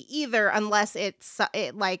necessarily either, unless it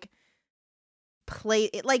like play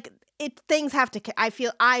it like it things have to I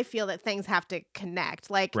feel that things have to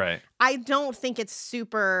connect. Like right. I don't think it's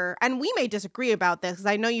super, and we may disagree about this because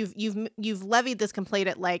I know you've levied this complaint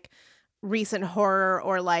at like recent horror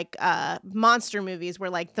or like monster movies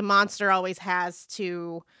where like the monster always has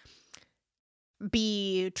to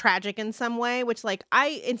be tragic in some way, which like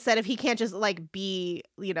instead of he can't just like be,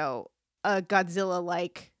 you know, a Godzilla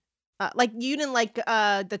like you didn't like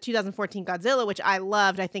the 2014 Godzilla, which I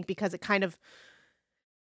loved, I think because it kind of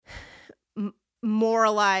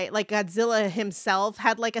moralized, like Godzilla himself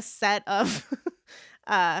had like a set of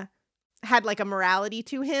had like a morality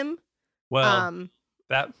to him. Well,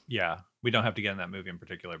 that we don't have to get in that movie in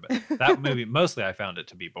particular, but that movie mostly I found it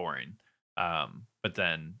to be boring. But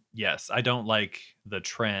then, yes, I don't like the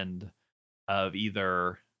trend of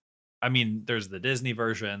either. I mean, there's the Disney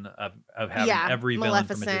version of having every villain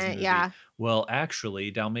from a Disney movie. Yeah. Well,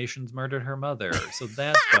 actually, Dalmatians murdered her mother, so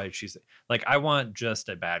that's why she's like. I want just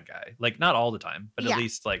a bad guy, like not all the time, but at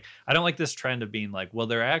least like I don't like this trend of being like, well,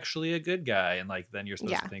 they're actually a good guy, and like then you're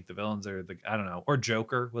supposed to think the villains are the I don't know. Or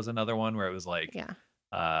Joker was another one where it was like,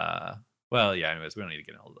 well, yeah. Anyways, we don't need to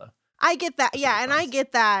get into all the. I get that, and I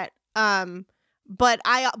get that. But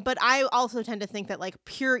I also tend to think that like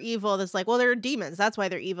pure evil that's like, well, they're demons, that's why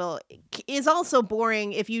they're evil, is also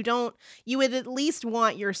boring. If you would at least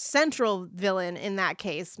want your central villain in that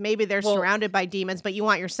case. Maybe they're surrounded by demons, but you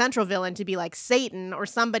want your central villain to be like Satan or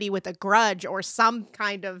somebody with a grudge or some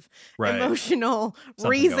kind of emotional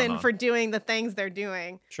reason for doing the things they're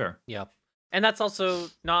doing. Sure. Yeah. And that's also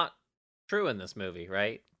not true in this movie,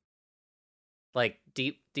 right? Like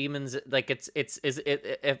demons, like if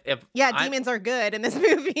demons are good in this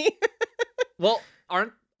movie. Well,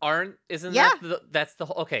 isn't that's the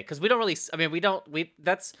whole, okay, because we don't really, I mean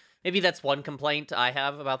that's one complaint I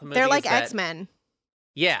have about the movie. They're like X-Men.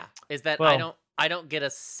 Yeah, is that I don't get a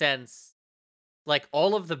sense like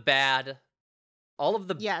all of the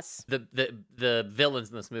villains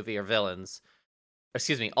in this movie are villains.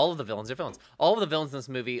 Excuse me, all of the villains are villains. All of the villains in this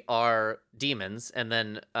movie are demons, and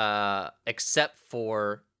then except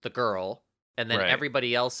for the girl, and then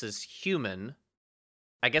everybody else is human.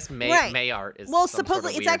 I guess Mayart is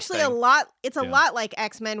supposedly it's actually thing. a lot. It's a lot like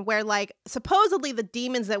X-Men, where like supposedly the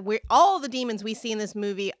demons all the demons we see in this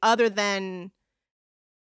movie, other than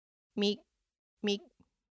Maki,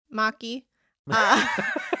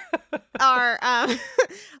 are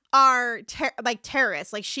like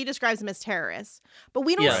terrorists. Like she describes them as terrorists, but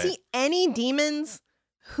we don't see any demons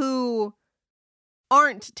who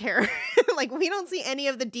aren't terrorists. Like we don't see any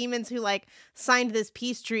of the demons who like signed this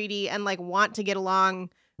peace treaty and like want to get along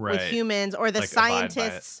with humans, or the like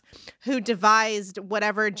scientists who devised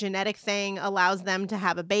whatever genetic thing allows them to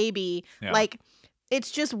have a baby. Like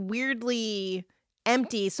it's just weirdly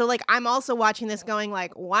empty. So like I'm also watching this going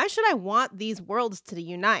like, why should I want these worlds to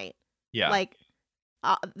unite? Like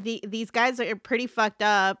these guys are pretty fucked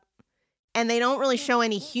up, and they don't really show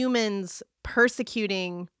any humans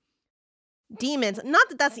persecuting demons. Not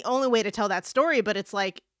that that's the only way to tell that story, but it's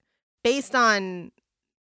like based on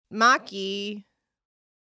Maki's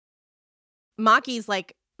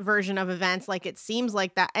like version of events, like it seems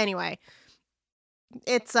like that. Anyway,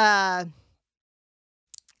 it's there's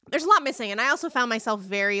a lot missing, and I also found myself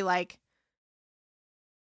very like,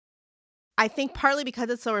 I think partly because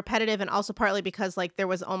it's so repetitive, and also partly because like there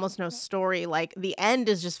was almost no story. Like the end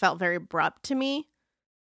is just felt very abrupt to me.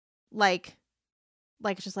 Like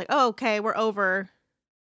it's just like, oh, okay, we're over.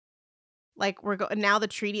 Like we're going now, the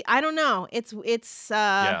treaty. I don't know. It's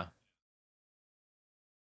yeah.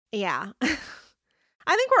 I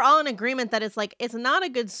think we're all in agreement that it's like it's not a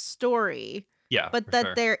good story. Yeah. But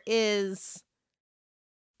that there is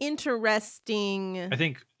interesting I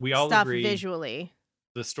think we all stuff agree visually.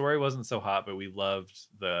 the story wasn't so hot, but we loved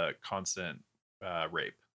the constant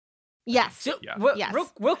rape. Yes. So, Yeah. Yes.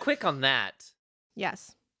 real quick on that.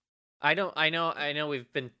 Yes. I know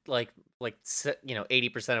we've been like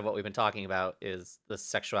 80% of what we've been talking about is the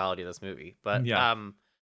sexuality of this movie. But Yeah.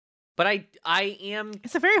 but I am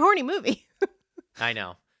It's a very horny movie. I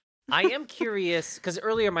know. I am curious because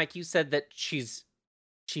earlier, Mike, you said that she's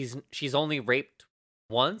only raped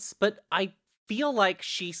once, but I feel like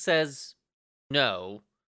she says no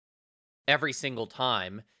every single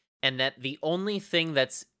time, and that the only thing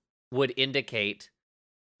that's would indicate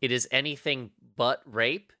it is anything but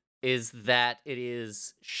rape is that it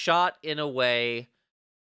is shot in a way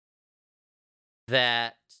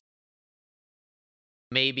that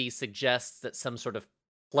maybe suggests that some sort of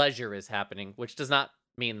pleasure is happening, which does not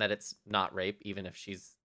mean that it's not rape, even if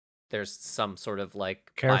there's some sort of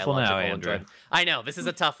like Careful now, biological Andrew. enjoyment. I know this is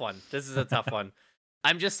a tough one.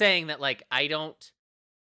 I'm just saying that like I don't.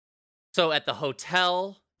 So at the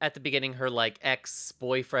hotel at the beginning, her like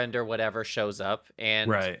ex-boyfriend or whatever shows up, and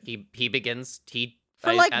Right. he begins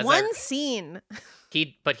For like one scene.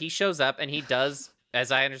 But he shows up and he does,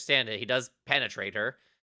 as I understand it, he does penetrate her,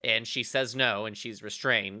 and she says no, and she's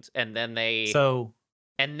restrained, and then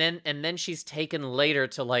and then she's taken later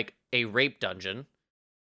to like a rape dungeon.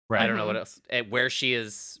 Right. I don't know what else, where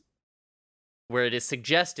it is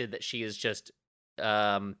suggested that she is just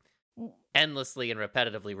endlessly and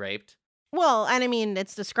repetitively raped. Well, and I mean,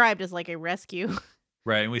 it's described as like a rescue.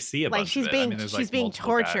 Right, and we see a Like bunch she's of it. being I mean, there's, she's like, being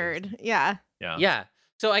multiple guys. tortured. Yeah. Yeah. Yeah.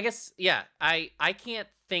 So I guess, yeah, I can't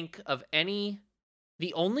think of any.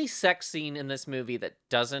 The only sex scene in this movie that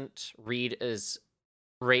doesn't read as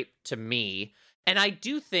rape to me, and I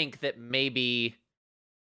do think that maybe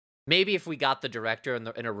if we got the director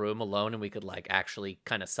in a room alone and we could like actually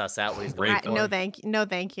kind of suss out what he's going for. No,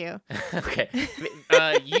 thank you. Okay,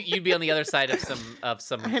 you'd be on the other side of some.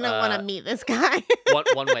 I don't want to meet this guy.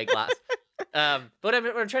 one way glass. But what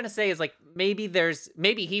I'm trying to say is like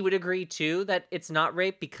maybe he would agree too that it's not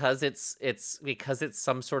rape because it's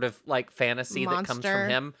some sort of like fantasy that comes from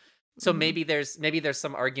him. So maybe there's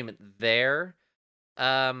some argument there.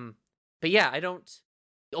 But yeah, I don't.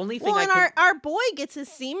 The only thing our boy gets his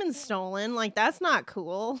semen stolen. Like that's not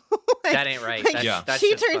cool. Like, that ain't right. Like, That's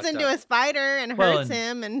she just turns fucked into up. a spider and hurts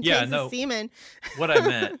him and takes his semen. What I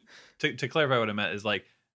meant to clarify what I meant is like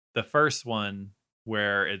the first one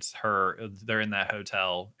where it's they're in that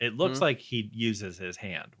hotel. It looks like he uses his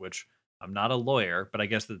hand, which I'm not a lawyer, but I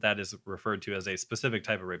guess that is referred to as a specific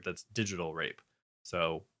type of rape. That's digital rape.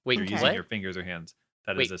 So you're using your fingers or hands.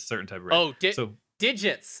 That is a certain type of rape. Oh, so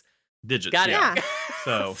digits. Digits. Got it. Yeah. Yeah.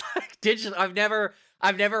 So digital. I've never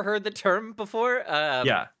heard the term before.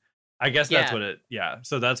 Yeah. I guess that's what it. Yeah.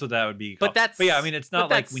 So that's what that would be. But but yeah, I mean, it's not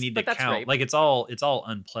like we need to count. Rape. Like it's all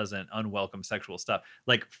unpleasant, unwelcome sexual stuff.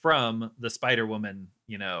 Like from the Spider Woman,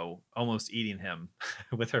 almost eating him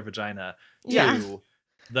with her vagina. Yeah.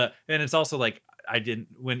 To and it's also like I didn't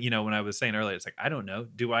when I was saying earlier, it's like I don't know.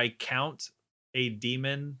 Do I count a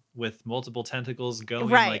demon with multiple tentacles going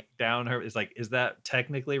like down her? It's like, is that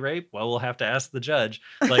technically rape? Well, we'll have to ask the judge.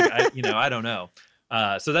 Like I don't know.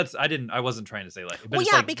 So that's I wasn't trying to say like, but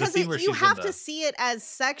it's like because you have to see it as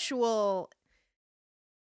sexual.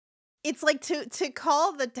 It's like to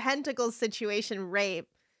call the tentacles situation rape,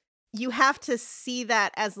 you have to see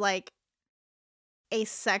that as like a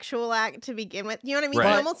sexual act to begin with. You know what I mean?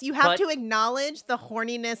 Right. You have to acknowledge the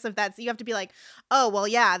horniness of that. So you have to be like, oh well,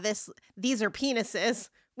 yeah, these are penises.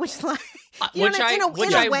 Which like which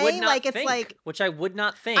I would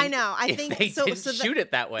not think. I know. I think they didn't shoot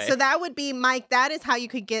it that way. So that would be Mike. That is how you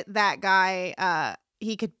could get that guy.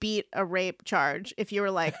 He could beat a rape charge if you were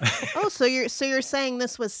like, oh, so you're saying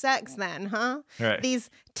this was sex then, huh? Right. These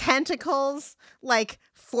tentacles like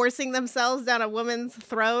forcing themselves down a woman's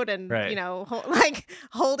throat and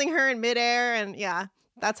holding her in midair and yeah.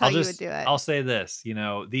 That's how you would do it. I'll say this,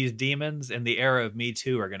 these demons in the era of Me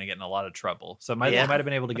Too are going to get in a lot of trouble. So they might have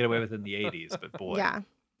been able to get away with it in the 80s, but boy. Yeah.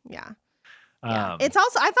 It's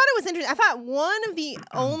also, I thought it was interesting. I thought one of the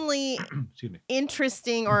only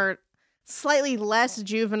interesting or slightly less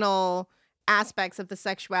juvenile aspects of the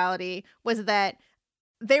sexuality was that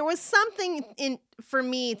there was something for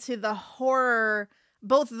me to the horror,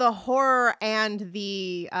 both the horror and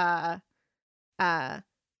the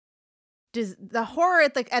horror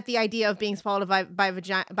at the idea of being swallowed by a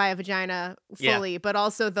vagina fully, but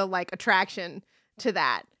also the like attraction to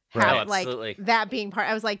that. Right. Absolutely. That being part,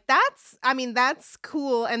 I was like, that's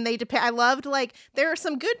cool. And I loved like there are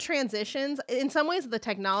some good transitions. In some ways, the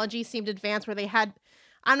technology seemed advanced where they had,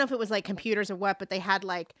 I don't know if it was like computers or what, but they had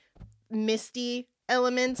like Misty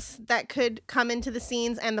elements that could come into the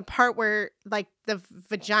scenes, and the part where like the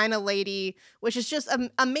vagina lady, which is just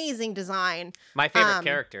amazing design. My favorite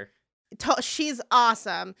character. She's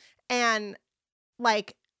awesome, and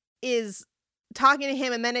like is talking to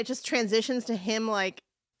him, and then it just transitions to him like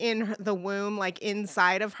in the womb, like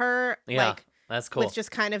inside of her. Yeah, like, that's cool. With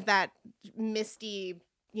just kind of that misty,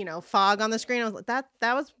 fog on the screen. I was like, that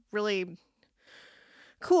was really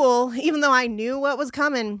cool, even though I knew what was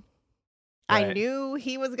coming. Right. I knew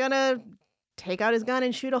he was gonna take out his gun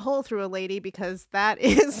and shoot a hole through a lady, because that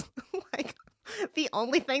is like the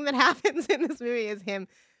only thing that happens in this movie is him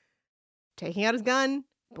taking out his gun,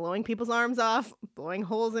 blowing people's arms off, blowing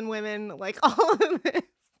holes in women, like all of this.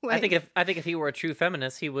 Like, I think if he were a true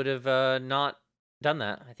feminist, he would have not done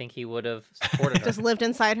that. I think he would have supported her. just lived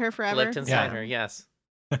inside her forever. Lived inside her, yes.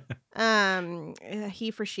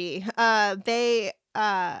 He for she. I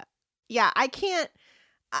can't.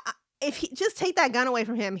 If he just take that gun away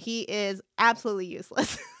from him, he is absolutely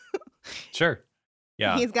useless. Sure.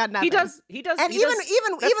 Yeah. He's got nothing. He does. And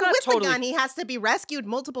even with totally... the gun, he has to be rescued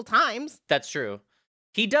multiple times. That's true.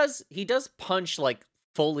 He does punch like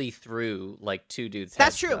fully through like two dudes'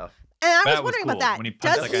 That's heads. true. Though. And I That was was wondering cool, about when he that.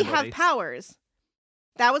 punched Does that he guy in the have face. powers?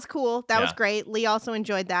 That was cool. That was Yeah. great. Lee also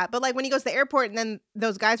enjoyed that. But like when he goes to the airport and then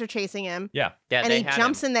those guys are chasing him, Yeah. Yeah, and they he had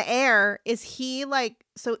jumps him. in the air, is he like?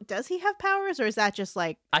 So does he have powers, or is that just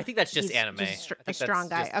like I think that's just he's anime. just I a think strong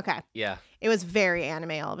that's guy? just- Okay, Yeah. it was very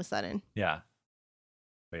anime all of a sudden. Yeah.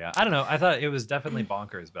 But yeah, I don't know. I thought it was definitely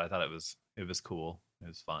bonkers, but I thought it was cool. It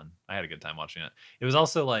was fun. I had a good time watching it. It was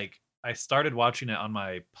also like I started watching it on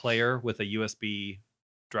my player with a USB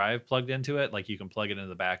drive plugged into it. Like you can plug it into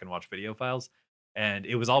the back and watch video files. And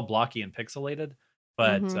it was all blocky and pixelated.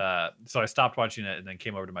 But so I stopped watching it and then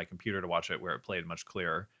came over to my computer to watch it where it played much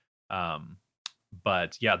clearer.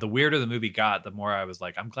 But yeah, the weirder the movie got, the more I was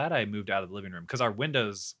like, I'm glad I moved out of the living room, because our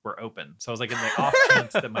windows were open. So I was like, in the off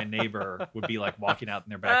chance that my neighbor would be like walking out in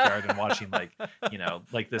their backyard and watching like,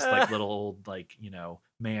 like this like little old like,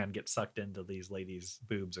 man get sucked into these ladies'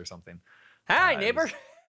 boobs or something. Hi, it neighbor. was-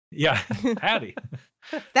 Yeah. Howdy.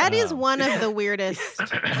 That is Um, one of the weirdest.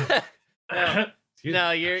 Excuse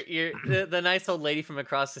No, me. you're the nice old lady from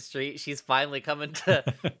across the street. She's finally coming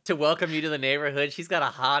to welcome you to the neighborhood. She's got a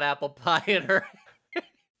hot apple pie in her.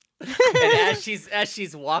 And as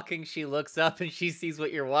she's walking, she looks up and she sees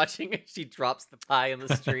what you're watching, and she drops the pie in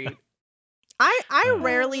the street. I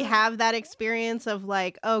rarely have that experience of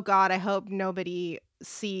like, oh God, I hope nobody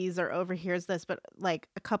sees or overhears this. But like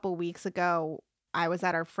a couple weeks ago, I was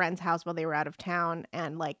at our friend's house while they were out of town,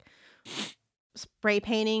 and like spray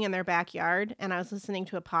painting in their backyard, and I was listening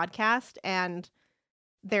to a podcast, and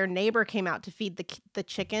their neighbor came out to feed the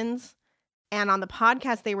chickens, and on the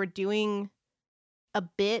podcast they were doing a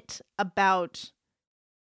bit about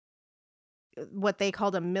what they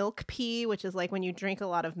called a milk pee, which is like when you drink a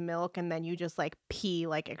lot of milk and then you just like pee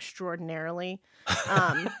like extraordinarily.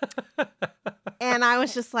 And I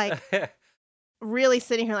was just like really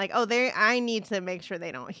sitting here like, oh, I need to make sure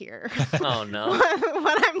they don't hear Oh no.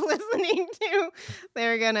 what I'm listening to.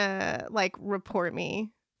 They're gonna like report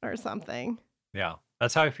me or something. Yeah.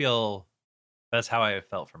 That's how I feel. That's how I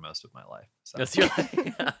felt for most of my life. So. That's your-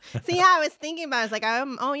 yeah. So yeah, I was thinking about it. I was like,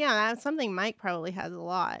 oh yeah, that's something Mike probably has a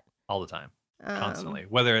lot. All the time. Um, Constantly.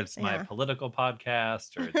 Whether it's my yeah. political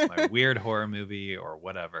podcast or it's my weird horror movie or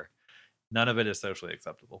whatever. None of it is socially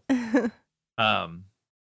acceptable. Do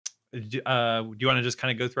you want to just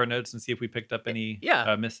kind of go through our notes and see if we picked up any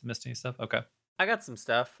Yeah. missed any stuff? Okay. I got some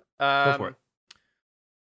stuff. Go for it.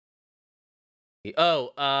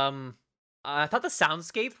 I thought the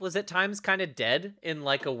soundscape was at times kind of dead in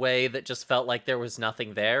like a way that just felt like there was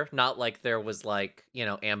nothing there. Not like there was like,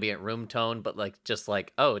 ambient room tone, but like just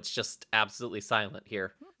like, oh, it's just absolutely silent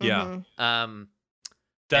here. Yeah. Mhm.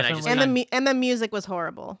 Definitely. And the music was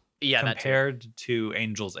horrible. Yeah, that too. compared to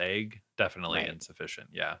Angel's Egg, definitely Right. insufficient.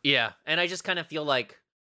 Yeah. Yeah, and I just kind of feel like,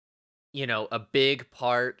 a big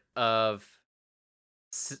part of,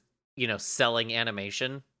 selling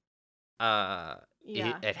animation, Yeah.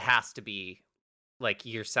 it has to be, like,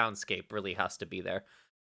 your soundscape really has to be there.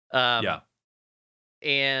 Yeah.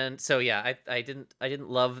 And so yeah, I didn't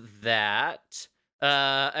love that.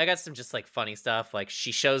 I got some just like funny stuff. Like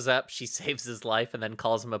she shows up, she saves his life, and then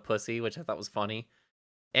calls him a pussy, which I thought was funny,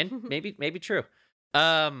 and maybe true.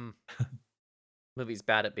 Movie's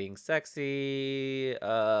bad at being sexy.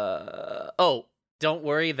 Oh, don't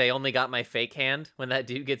worry, they only got my fake hand when that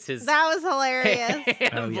dude gets his That was hilarious.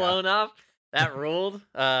 hand Oh, yeah. blown off. That ruled.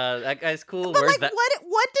 That guy's cool. But Where's like, that?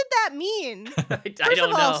 what did that mean? I First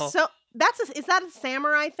don't of all, know. so is that a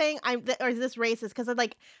samurai thing? Or is this racist? Because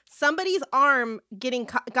like somebody's arm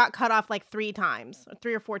got cut off like 3 times,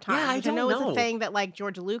 3 or 4 times. Yeah, I which don't know is know. a thing that like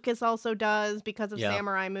George Lucas also does because of Yeah.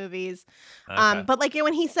 samurai movies. Okay. But like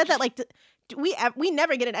when he said that, like we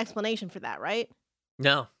never get an explanation for that, right?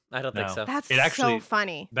 No, I don't think No. so. That's It actually- so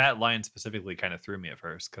funny. That line specifically kind of threw me at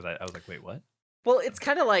first because I was like, wait, what? Well, it's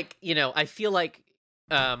kind of like, I feel like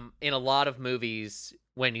in a lot of movies,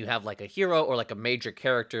 when you have like a hero or like a major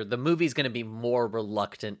character, the movie's going to be more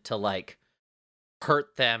reluctant to like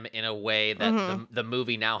hurt them in a way that the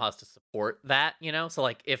movie now has to support that, So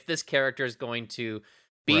like if this character is going to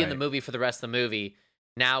be in the Right. movie for the rest of the movie,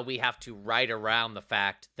 now we have to write around the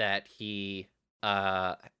fact that he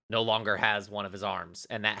no longer has one of his arms,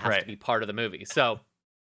 and that has Right. to be part of the movie. So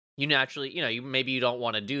you naturally, maybe you don't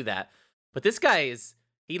want to do that. But this guy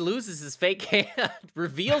he loses his fake hand,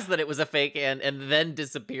 reveals that it was a fake hand, and then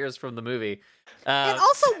disappears from the movie. It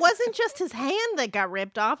also wasn't just his hand that got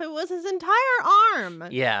ripped off; it was his entire arm.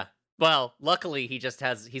 Yeah. Well, luckily he's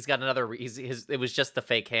got another. It was just the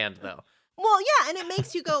fake hand though. Well, yeah, and it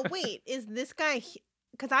makes you go, wait, is this guy?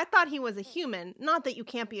 Because I thought he was a human. Not that you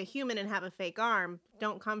can't be a human and have a fake arm.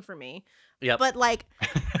 Don't come for me. Yep. But like,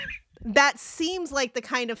 that seems like the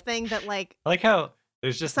kind of thing that like I like how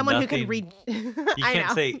there's just someone nothing, who can read. You I can't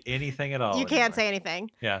know. say anything at all. You can't anymore. say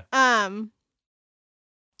anything. Yeah.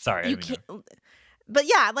 Sorry. I You didn't mean can't. But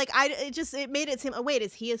yeah, like it made it seem. Oh wait,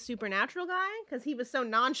 is he a supernatural guy? Because he was so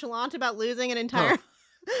nonchalant about losing an entire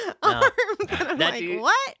arm. That I'm That like, dude-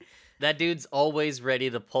 what? That dude's always ready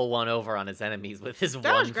to pull one over on his enemies with his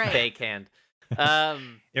That was one great. fake hand.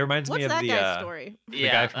 It reminds What's me of that the guy's story? the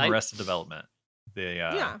guy from Arrested Development. The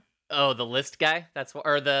Yeah. Oh, the list guy. That's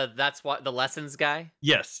what the lessons guy.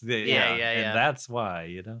 Yes. Yeah. And that's why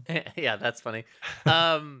Yeah, that's funny.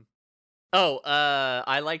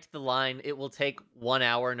 I liked the line. It will take 1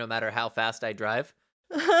 hour, no matter how fast I drive.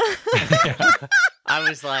 I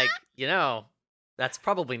was like, that's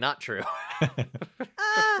probably not true.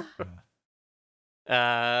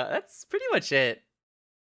 That's pretty much it.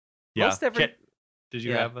 Yeah. Most every- Kit, did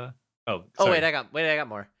you Yeah. have a? Oh. Oh sorry. wait, I got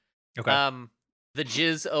more. Okay. The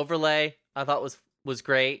jizz overlay I thought was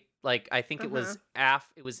great. Like I think it was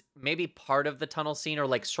it was maybe part of the tunnel scene or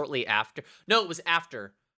like shortly after. No, it was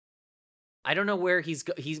after. I don't know where he's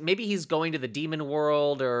maybe he's going to the demon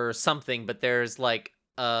world or something, but there's like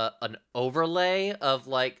an overlay of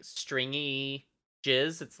like stringy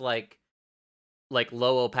jizz. It's like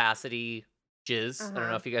low opacity jizz. I don't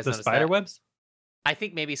know if you guys the noticed spider that. webs. I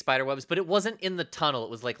think maybe spider webs, but it wasn't in the tunnel.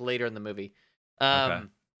 It was like later in the movie. Okay.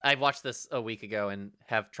 I watched this a week ago and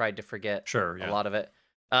have tried to forget Sure. Yeah. a lot of it.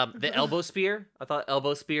 The elbow spear. I thought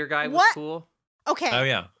elbow spear guy was What? cool. Okay. Oh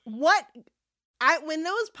yeah. What? When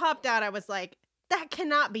those popped out, I was like, that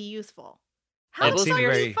cannot be useful. How Elbow the fuck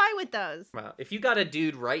do spear- you fight with those? Wow. If you got a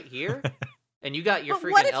dude right here and you got your But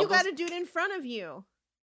freaking what if you elbows, got a dude in front of you?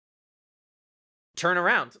 turn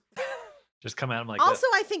around. Just come at him like Also,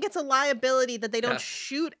 that. I think it's a liability that they don't Yeah.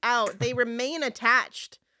 shoot out. They remain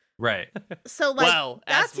attached. Right. So like Well,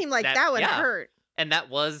 that as- seemed like that would yeah. hurt. And that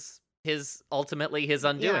was ultimately his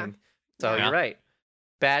undoing. So Yeah. you're right.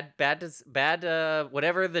 Bad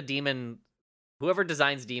whatever the demon, whoever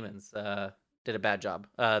designs demons did a bad job.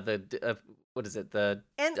 What is it?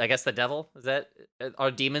 And I guess the devil, is that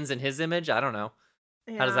are demons in his image? I don't know.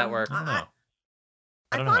 How does that yeah. work? I don't know.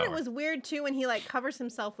 I don't know how thought it it works. was weird too when he like covers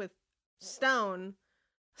himself with stone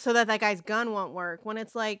so that guy's gun won't work. When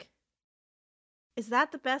it's like, is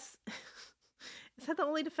that the best? Is that the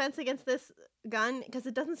only defense against this gun? Because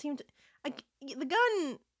it doesn't seem to. Like, the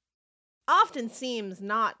gun often seems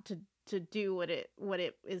not to do what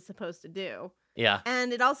it is supposed to do, Yeah.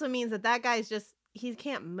 and it also means that guy's just he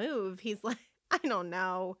can't move. He's like, I don't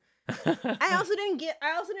know. I also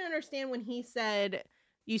didn't understand when he said,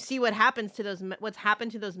 "You see what happens to what's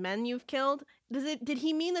happened to those men you've killed." Did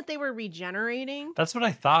he mean that they were regenerating? That's what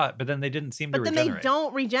I thought, but then they didn't seem But to then regenerate. they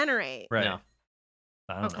don't regenerate. Right. No.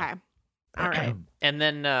 I don't know. Okay. All right. And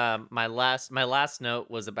then my last note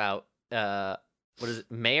was about what is it?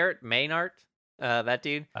 Maynard? That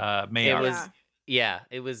dude? Maynard. It was Yeah. yeah,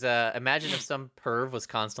 it was imagine if some perv was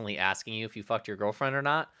constantly asking you if you fucked your girlfriend or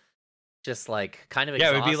not. Just like kind of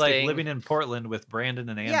Yeah, it exhausting. would be like living in Portland with Brandon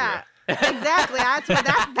and Andrea. Yeah. Exactly.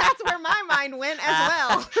 That's where my mind went as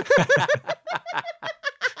well.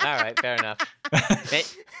 All right, fair enough.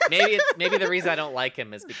 Maybe the reason I don't like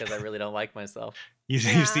him is because I really don't like myself. You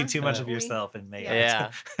Yeah. see too much of We- yourself in Maynard.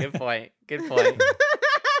 Yeah, good point. Good point.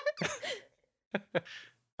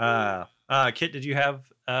 Kit, did you have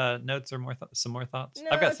notes or some more thoughts? No,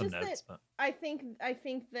 I've got some just notes. But... I think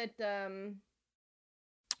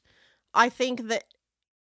that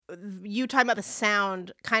you talking about the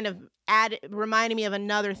sound kind of reminded me of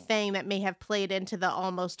another thing that may have played into the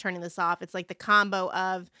almost turning this off. It's like the combo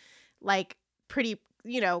of like pretty,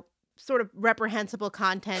 sort of reprehensible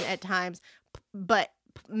content at times, but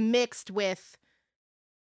mixed with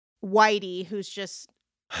Whitey, who's just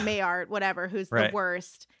Mayart, whatever, who's the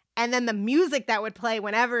worst. And then the music that would play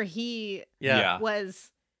whenever he was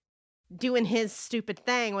doing his stupid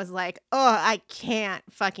thing was like, oh, I can't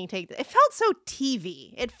fucking take this. It felt so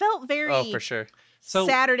TV. It felt very for sure. So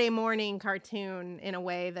Saturday morning cartoon in a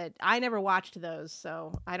way that I never watched those,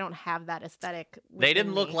 so I don't have that aesthetic. They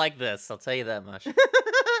didn't look me. like this, I'll tell you that much.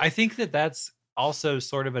 I think that's also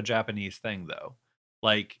sort of a Japanese thing, though.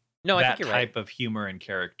 Like no, I that think you're type right. of humor and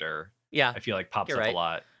character. Yeah, I feel like pops you're up right. a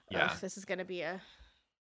lot. Yeah, Ugh, this is gonna be a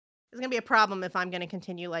problem if I'm gonna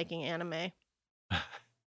continue liking anime.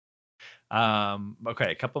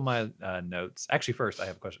 Okay, a couple of my notes. Actually, first I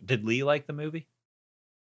have a question. Did Lee like the movie?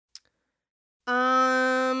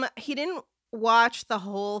 He didn't watch the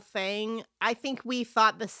whole thing. I think we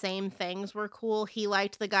thought the same things were cool. He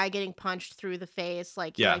liked the guy getting punched through the face,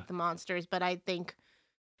 like he liked the monsters, but I think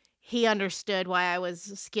he understood why I was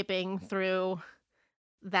skipping through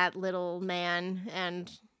that little man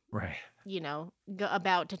and Right.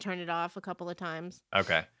 About to turn it off a couple of times.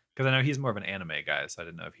 Okay, because I know he's more of an anime guy, so I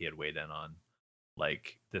didn't know if he had weighed in on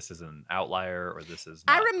like this is an outlier or this is.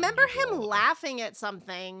 I Not remember him unusual. laughing at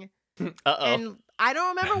something. Uh-oh. And I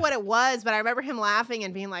don't remember what it was, but I remember him laughing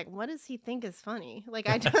and being like, what does he think is funny? Like,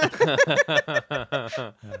 I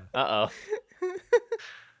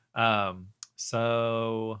Uh-oh.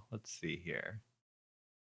 So let's see here.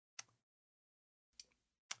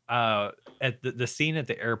 At the scene at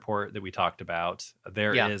the airport that we talked about,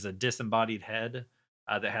 there is a disembodied head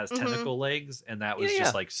that has tentacle legs, and that was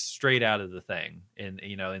just like straight out of the thing in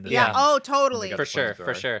the oh, totally, for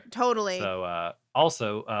sure, totally. So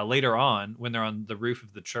also later on, when they're on the roof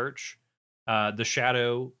of the church, the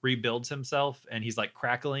shadow rebuilds himself, and he's like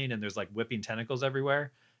crackling, and there's like whipping tentacles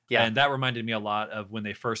everywhere. Yeah, and that reminded me a lot of when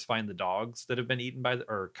they first find the dogs that have been eaten by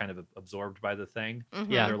or kind of absorbed by the thing.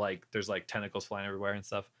 Yeah, they're like there's like tentacles flying everywhere and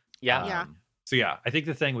stuff. Yeah. So yeah, I think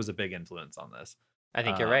the thing was a big influence on this. I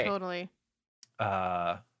think you're right. Totally.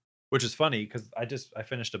 Which is funny because I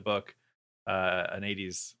finished a book, an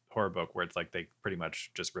 80s horror book where it's like they pretty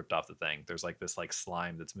much just ripped off the thing. There's like this like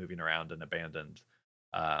slime that's moving around an abandoned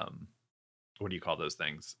what do you call those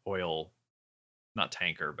things? Oil, not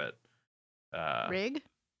tanker, but rig,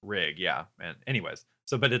 yeah. And anyways,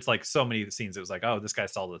 but it's like so many scenes. It was like, oh, this guy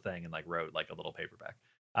saw the thing and like wrote like a little paperback.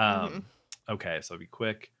 Okay, so I'll be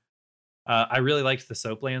quick. I really liked the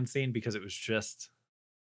Soapland scene because it was just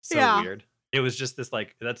so weird. It was just this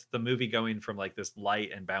like that's the movie going from like this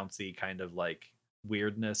light and bouncy kind of like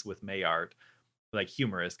weirdness with Mayart, like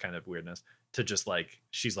humorous kind of weirdness, to just like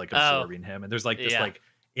she's like absorbing him, and there's like this like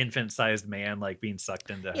infant-sized man like being sucked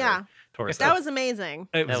into her torso. That was amazing.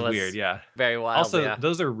 It was weird, very wild. Also,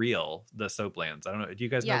 those are real, the Soaplands. I don't know. Do you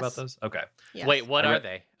guys know about those? Okay. Yes. Wait, what are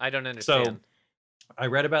they? I don't understand. So I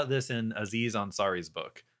read about this in Aziz Ansari's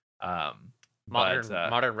book.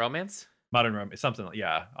 Modern romance? Modern romance, something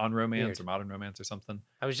on romance or modern romance or something.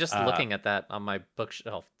 I was just looking at that on my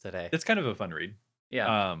bookshelf today. It's kind of a fun read.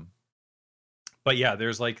 Yeah. But yeah,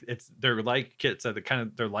 there's like they're like kids, so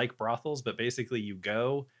they're like brothels, but basically you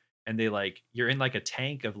go and they like you're in like a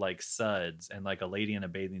tank of like suds, and like a lady in a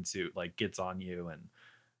bathing suit like gets on you, and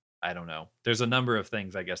I don't know. There's a number of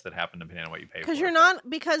things I guess that happen depending on what you pay for.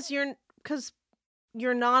 Because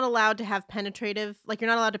you're not allowed to have penetrative, like you're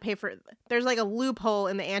not allowed to pay for, there's like a loophole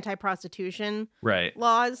in the anti-prostitution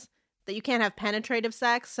laws that you can't have penetrative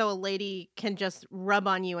sex, so a lady can just rub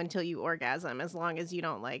on you until you orgasm as long as you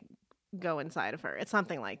don't like go inside of her. It's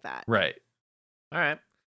something like that. Right. All right.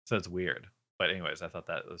 So it's weird. But anyways, I thought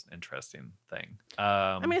that was an interesting thing.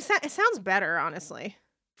 I mean, it sounds better, honestly.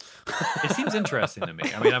 It seems interesting to me.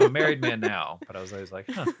 I mean, I'm a married man now, but I was always like,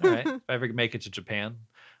 all right, if I ever make it to Japan,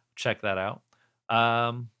 check that out.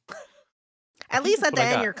 At least at the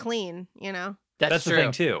end you're clean, That's the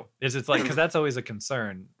thing too. It's like because that's always a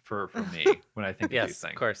concern for me when I think of these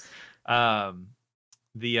things. Of course.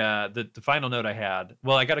 The final note I had.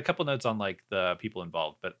 Well, I got a couple notes on like the people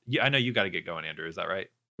involved, but I know you got to get going, Andrew. Is that right?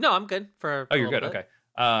 No, I'm good for. Oh, you're good. Okay.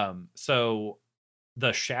 So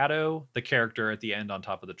the shadow, the character at the end on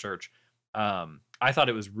top of the church. I thought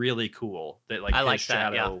it was really cool that like his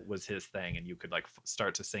shadow was his thing, and you could like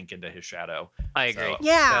start to sink into his shadow. I agree.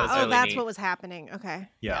 So, that's neat. What was happening. Okay.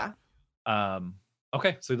 Yeah.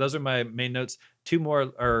 Okay, so those are my main notes. Two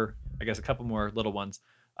more, or I guess a couple more little ones.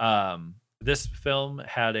 This film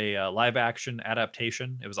had a live action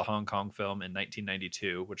adaptation. It was a Hong Kong film in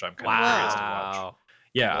 1992, which I'm kind of curious to watch.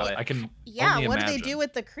 Yeah, Boy. I can. Yeah, only what do they imagine. do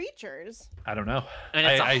with the creatures? I don't know. And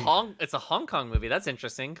it's I it's a Hong Kong movie. That's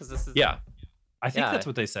interesting because this is yeah, I think Yeah. that's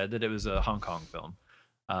what they said, that it was a Hong Kong film.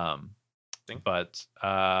 Interesting. But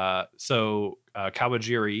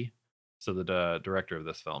Kawajiri, so the director of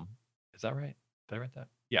this film, is that right? Did I write that?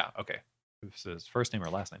 Yeah. Okay. It's his first name or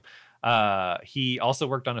last name. He also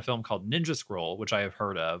worked on a film called Ninja Scroll, which I have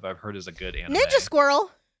heard of. I've heard is a good anime. Ninja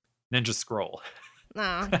Squirrel. Ninja Scroll.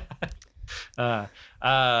 No.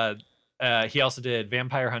 He also did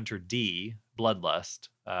Vampire Hunter D, Bloodlust.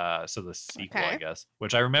 So the sequel, I Okay. guess,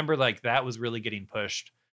 which I remember like that was really getting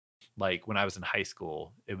pushed. Like when I was in high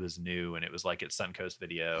school, it was new and it was like at Suncoast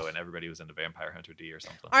Video and everybody was into Vampire Hunter D or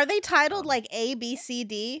something. Are they titled Um, like A, B, C,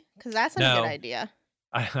 D? Because that's a No. good idea.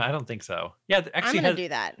 I don't think so. Yeah, I'm actually, gonna do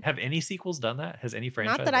that. have any sequels done that? Has any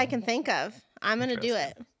franchise? Not that I done can think of. I'm gonna do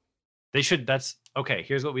it. Interesting. They should. That's okay.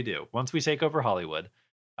 Here's what we do. Once we take over Hollywood,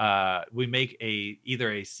 we make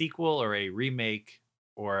either a sequel or a remake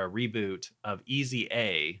or a reboot of Easy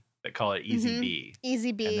A, but call it Easy Mhm. B, Easy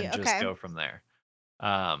and B. then just Okay. go from there.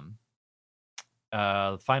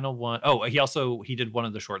 The final one, oh, he did one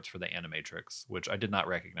of the shorts for the Animatrix, which I did not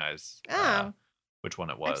recognize Oh. which one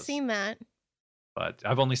it was. I've seen that. But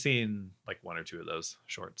I've only seen like one or two of those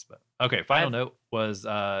shorts. But okay, final note was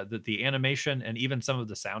that the animation and even some of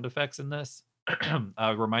the sound effects in this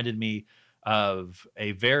reminded me of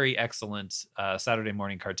a very excellent Saturday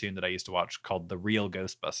morning cartoon that I used to watch called The Real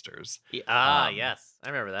Ghostbusters. Yes, I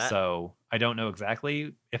remember that. So I don't know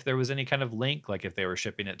exactly if there was any kind of link, like if they were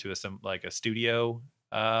shipping it to a studio.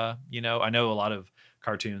 I know a lot of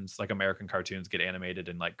cartoons, like American cartoons, get animated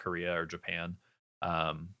in like Korea or Japan.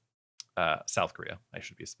 South Korea, I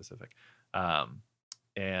should be specific. But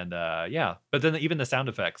then even the sound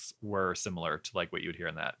effects were similar to like what you would hear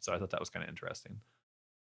in that. So I thought that was kind of interesting.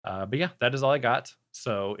 But yeah, that is all I got.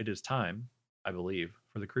 So it is time, I believe,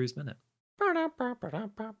 for the Cruise Minute. All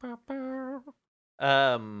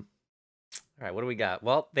right, what do we got?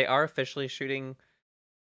 Well, they are officially shooting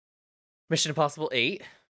Mission Impossible 8,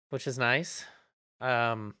 which is nice.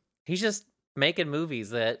 He's just making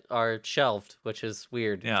movies that are shelved, which is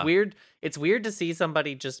weird. Yeah. It's weird to see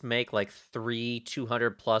somebody just make like 3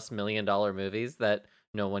 $200+ million movies that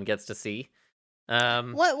no one gets to see.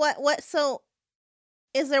 What? So,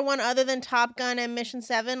 is there one other than Top Gun and Mission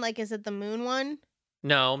 7? Like, is it the moon one?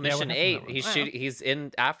 No, what Mission happened to 8. that one? He's Wow. He's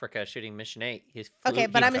in Africa shooting Mission 8. Okay,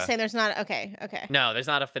 but I'm okay. just saying there's not. Okay. No, there's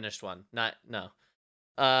not a finished one. No.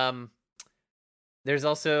 There's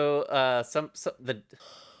also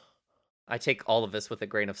I take all of this with a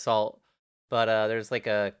grain of salt, but there's like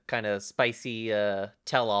a kind of spicy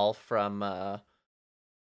tell-all from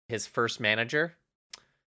his first manager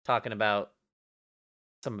talking about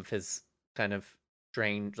some of his kind of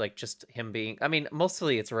strange, like just him being, I mean,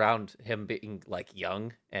 mostly it's around him being like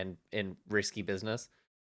young and in risky business.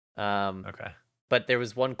 Okay. But there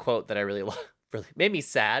was one quote that I really made me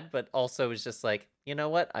sad, but also was just like, you know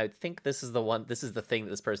what? I think this is the thing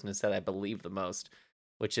that this person has said I believe the most,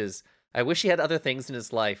 which is, I wish he had other things in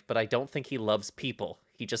his life, but I don't think he loves people.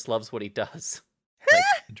 He just loves what he does.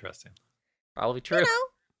 Interesting. Probably true. You know,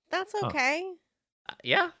 that's Huh. okay.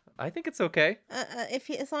 Yeah, I think it's okay.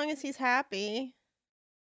 As long as he's happy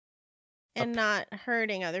and not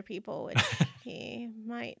hurting other people, which he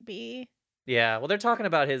might be. Yeah, well, they're talking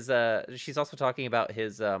about his, she's also talking about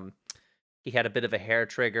his, he had a bit of a hair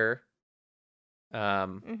trigger,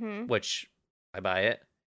 Mm-hmm. which I buy it.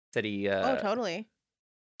 Said he, Oh, totally.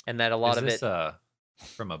 and that a lot Is of this it,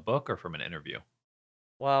 from a book or from an interview?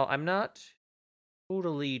 well, I'm not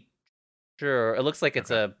totally sure. It looks like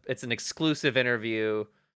it's Okay. it's an exclusive interview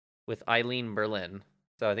with Eileen Berlin.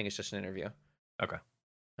 So I think it's just an interview. Okay.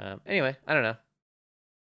 Anyway, I don't know.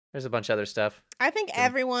 There's a bunch of other stuff. I think So-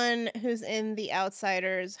 everyone who's in The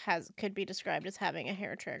Outsiders could be described as having a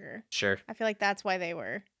hair trigger. Sure. I feel like that's why they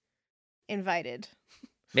were invited.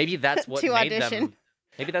 Maybe that's what To made audition. them.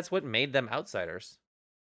 Maybe that's what made them outsiders.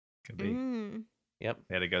 Could be. Mm. Yep.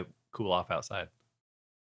 They had to go cool off outside.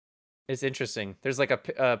 It's interesting. There's like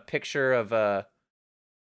a picture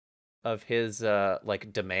of his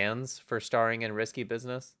like demands for starring in risky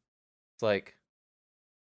business. It's like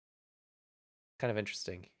kind of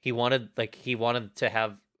interesting. He wanted to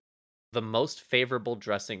have the most favorable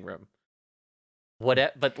dressing room. But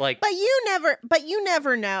you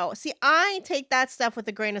never know. See, I take that stuff with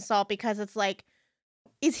a grain of salt because it's like,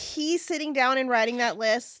 is he sitting down and writing that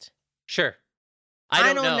list? Sure.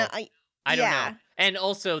 I don't know. I don't yeah. know. And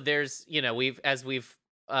also there's, we've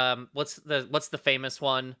what's the famous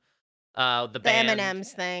one? The The band,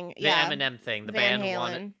 M&M's thing. the Yeah. Eminem thing. The Van band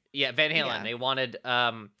wanted Halen. Van Halen. Yeah. They wanted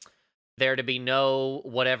there to be no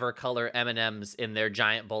whatever color M&Ms in their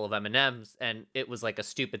giant bowl of M&Ms, and it was like a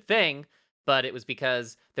stupid thing, but it was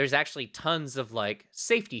because there's actually tons of like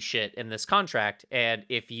safety shit in this contract, and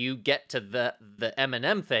if you get to the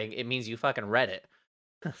M&M thing, it means you fucking read it.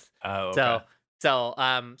 Oh, okay. So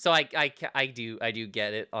I do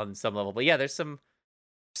get it on some level, but yeah, there's some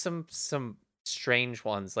strange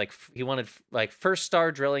ones. Like he wanted like first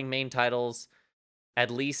star drilling main titles, at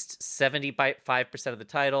least 75% of the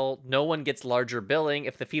title. No one gets larger billing.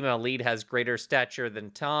 If the female lead has greater stature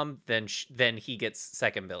than Tom, then he gets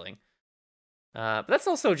second billing. But that's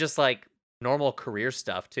also just like normal career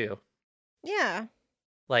stuff too. Yeah.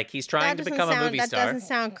 Like he's trying to become a movie star.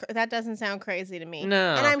 That doesn't sound crazy to me.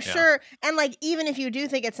 No. And I'm sure, and like even if you do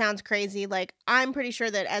think it sounds crazy, like I'm pretty sure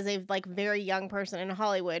that as a like very young person in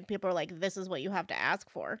Hollywood, people are like, this is what you have to ask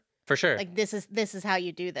for. For sure. Like this is how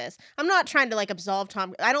you do this. I'm not trying to like absolve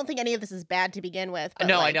Tom. I don't think any of this is bad to begin with. But,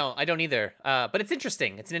 no, like, I don't either. But it's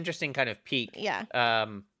interesting. It's an interesting kind of peak. Yeah.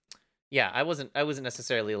 Yeah, I wasn't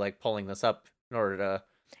necessarily like pulling this up in order to.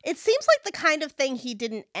 It seems like the kind of thing he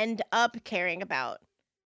didn't end up caring about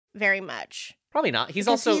very much. Probably not. He's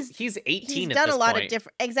 18 He's at done this a lot point. of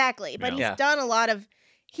different exactly, but Yeah.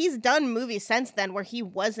 he's done movies since then where he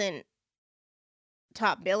wasn't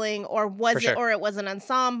top billing or or it was an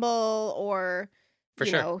ensemble or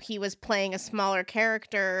you know, he was playing a smaller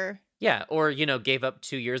character. Yeah, or gave up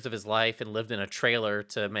 2 years of his life and lived in a trailer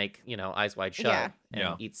to make, Eyes Wide Shut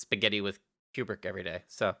and eat spaghetti with Kubrick every day.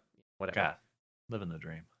 So, whatever. God, living the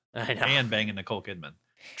dream. I know. And banging Nicole Kidman.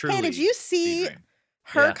 Truly Hey, did you the see dream.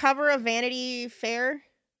 her cover of Vanity Fair?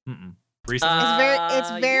 Recently? It's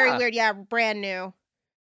very yeah. weird. Yeah, brand new.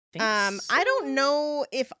 I don't know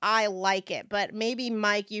if I like it, but maybe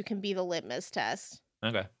Mike, you can be the litmus test.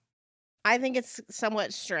 Okay. I think it's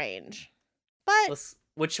somewhat strange. But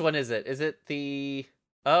Which one is it? Is it the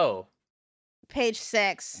page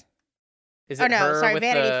 6. Is it her sorry, with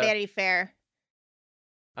Vanity Fair.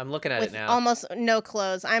 I'm looking at With it now. almost no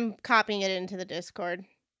clothes. I'm copying it into the Discord.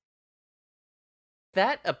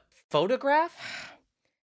 That a photograph?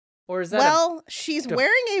 Or is that Well, she's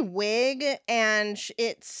wearing a wig and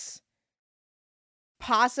it's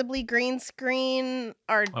possibly green screen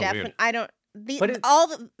or definitely I don't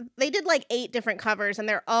they did like 8 different covers and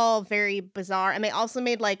they're all very bizarre, and they also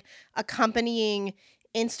made like accompanying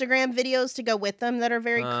Instagram videos to go with them that are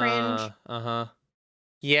very cringe.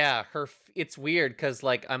 Yeah, it's weird cuz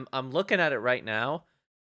like I'm looking at it right now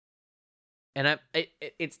and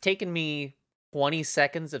it's taken me 20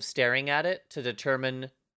 seconds of staring at it to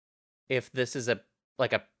determine if this is a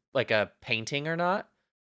painting or not.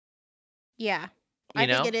 Yeah. I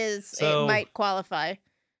think it is. So, it might qualify.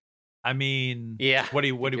 I mean, yeah. What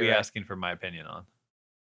are we asking for my opinion on?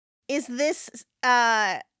 Is this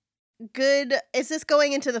good? Is this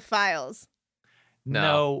going into the files?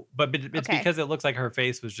 No, but it's Okay. because it looks like her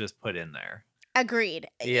face was just put in there. Agreed.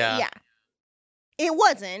 Yeah. Yeah. It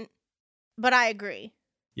wasn't, but I agree.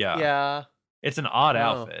 Yeah. Yeah. It's an odd No.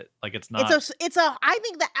 outfit. Like it's not. I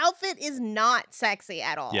think the outfit is not sexy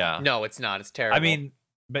at all. Yeah. No, it's not. It's terrible. I mean,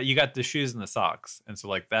 but you got the shoes and the socks, and so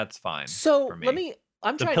like that's fine. so for me.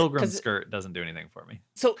 I'm The trying pilgrim 'cause- skirt doesn't do anything for me.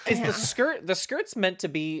 So is Yeah. the skirt's meant to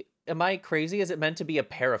be? Am I crazy? Is it meant to be a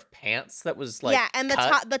pair of pants that was like? yeah, and the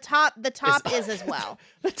cut? top is as well.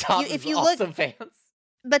 The top if is you also look- pants.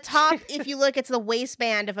 The top, if you look, it's the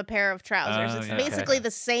waistband of a pair of trousers. Oh, It's yeah. basically Okay.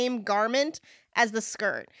 the same garment as the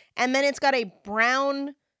skirt, and then it's got a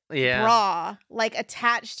brown Yeah, bra like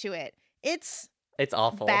attached to it. It's it's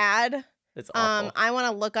awful. bad. It's awful. I want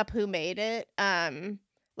to look up who made it.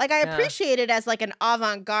 Like I Yeah. appreciate it as like an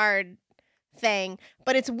avant-garde thing,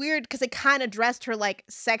 but it's weird because it kind of dressed her like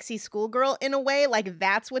sexy schoolgirl in a way. Like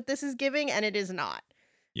that's what this is giving, and it is not.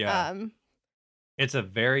 Yeah. It's a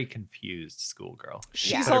very confused schoolgirl.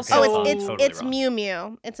 She's yeah. also- Oh, it's it's Mew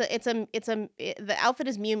Mew. The outfit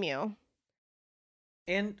is Mew Mew,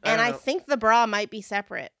 and and I think the bra might be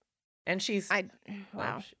separate. and she's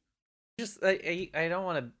Wow. Just I don't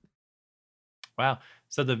want to. Wow.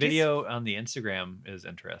 So the video on the Instagram is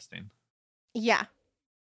interesting. Yeah. Like,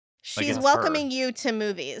 She's it's welcoming her. you to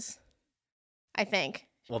movies. I think.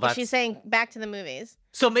 Well, that's She's saying back to the movies.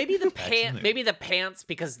 so maybe the Actually. maybe the pants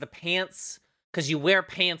because you wear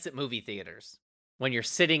pants at movie theaters when you're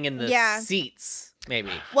sitting in the Yeah. seats.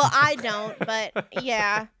 Maybe Well, I don't, but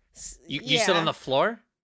yeah. you sit on the floor.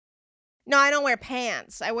 No, I don't wear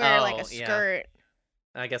pants. I wear like Oh, a yeah. skirt.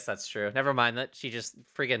 I guess that's true. Never mind that. She just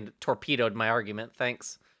friggin' torpedoed my argument.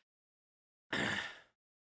 Thanks.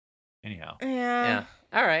 Anyhow. Yeah.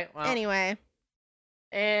 All right. Well, Anyway.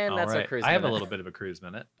 and that's All our right. cruise. I have a minute. little bit of a cruise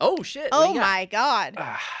minute. Oh shit. what do Oh you got? my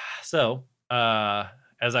god. So,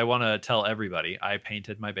 as I want to tell everybody, I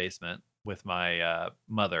painted my basement with my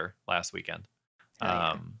mother last weekend.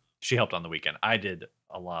 Yeah. She helped on the weekend. I did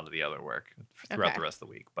a lot of the other work throughout Okay. the rest of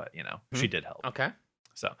the week, but she did help. Okay.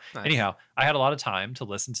 So Nice. anyhow, I had a lot of time to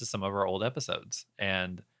listen to some of our old episodes,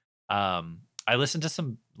 and I listened to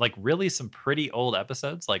some pretty old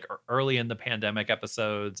episodes, like early in the pandemic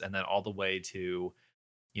episodes, and then all the way to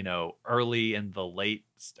early in the late,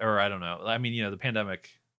 or I don't know. I mean, the pandemic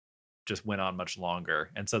just went on much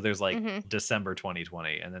longer, and so there's like Mhm. December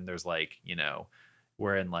 2020, and then there's like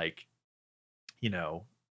we're in like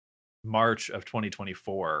March of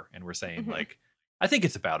 2024, and we're saying Mhm. like I think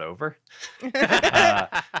it's about over.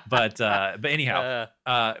 But anyhow,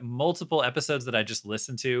 multiple episodes that I just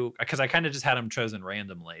listened to because I kind of just had them chosen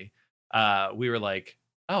randomly. We were like,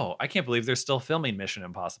 oh, I can't believe they're still filming Mission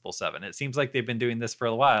Impossible 7. It seems like they've been doing this for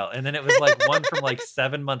a while. And then it was like one from like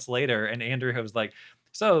 7 months later, and Andrew was like,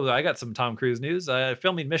 so I got some Tom Cruise news.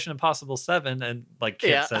 Filming Mission Impossible 7, and like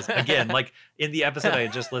Kit says again, like in the episode I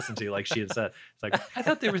had just listened to, like she had said, it's like I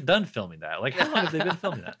thought they were done filming that. Like how long have they been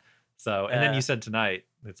filming that? So, and then you said tonight,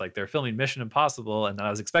 it's like they're filming Mission Impossible, and then I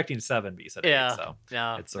was expecting 7, but you said 8. So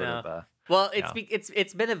it's sort of well,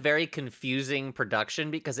 it's been a very confusing production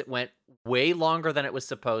because it went way longer than it was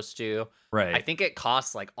supposed to. right. I think it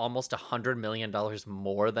costs like almost $100 million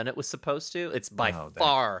more than it was supposed to. It's by Oh, dang.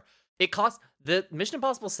 far. It cost the Mission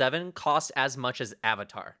Impossible 7 cost as much as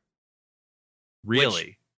Avatar.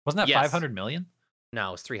 Really? Wasn't that yes. 500 million?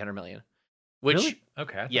 No, it's 300 million. Which Really?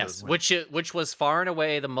 Okay. I thought it yes, was which was far and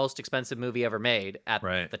away the most expensive movie ever made at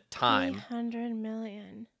Right. the time. 300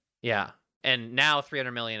 million. Yeah. And now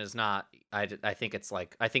 300 million is not. I think it's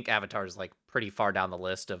like I think Avatar is like pretty far down the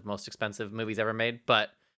list of most expensive movies ever made. But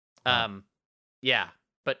yeah.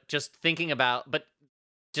 But just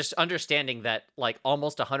just understanding that like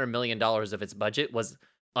almost $100 million of its budget was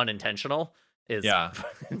unintentional is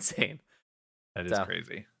insane. That is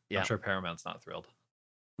crazy. Yeah. I'm sure Paramount's not thrilled.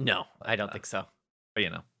 No, I don't think so. But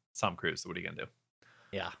Tom Cruise. So what are you gonna do?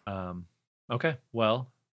 Yeah. Okay. Well,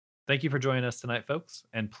 thank you for joining us tonight, folks,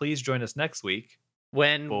 and please join us next week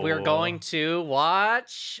When we're going to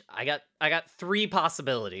watch, I got 3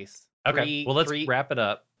 possibilities. Okay. Well, let's wrap it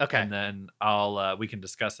up. Okay. And then I'll we can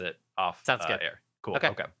discuss it off Sounds good. air. Cool. Okay.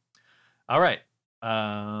 All right.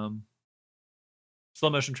 Slow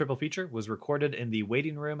Motion Triple Feature was recorded in the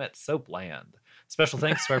waiting room at Soapland. Special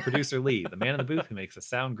thanks to our producer Lee, the man in the booth who makes us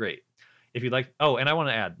sound great. If you'd like, and I want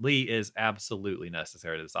to add, Lee is absolutely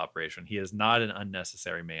necessary to this operation. He is not an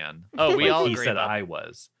unnecessary man. Oh, we all he agree. said I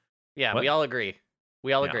was. Yeah, What? we all agree.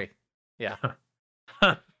 We all agree. Yeah.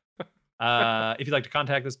 If you'd like to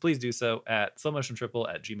contact us, please do so at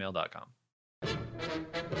slowmotiontriple@gmail.com.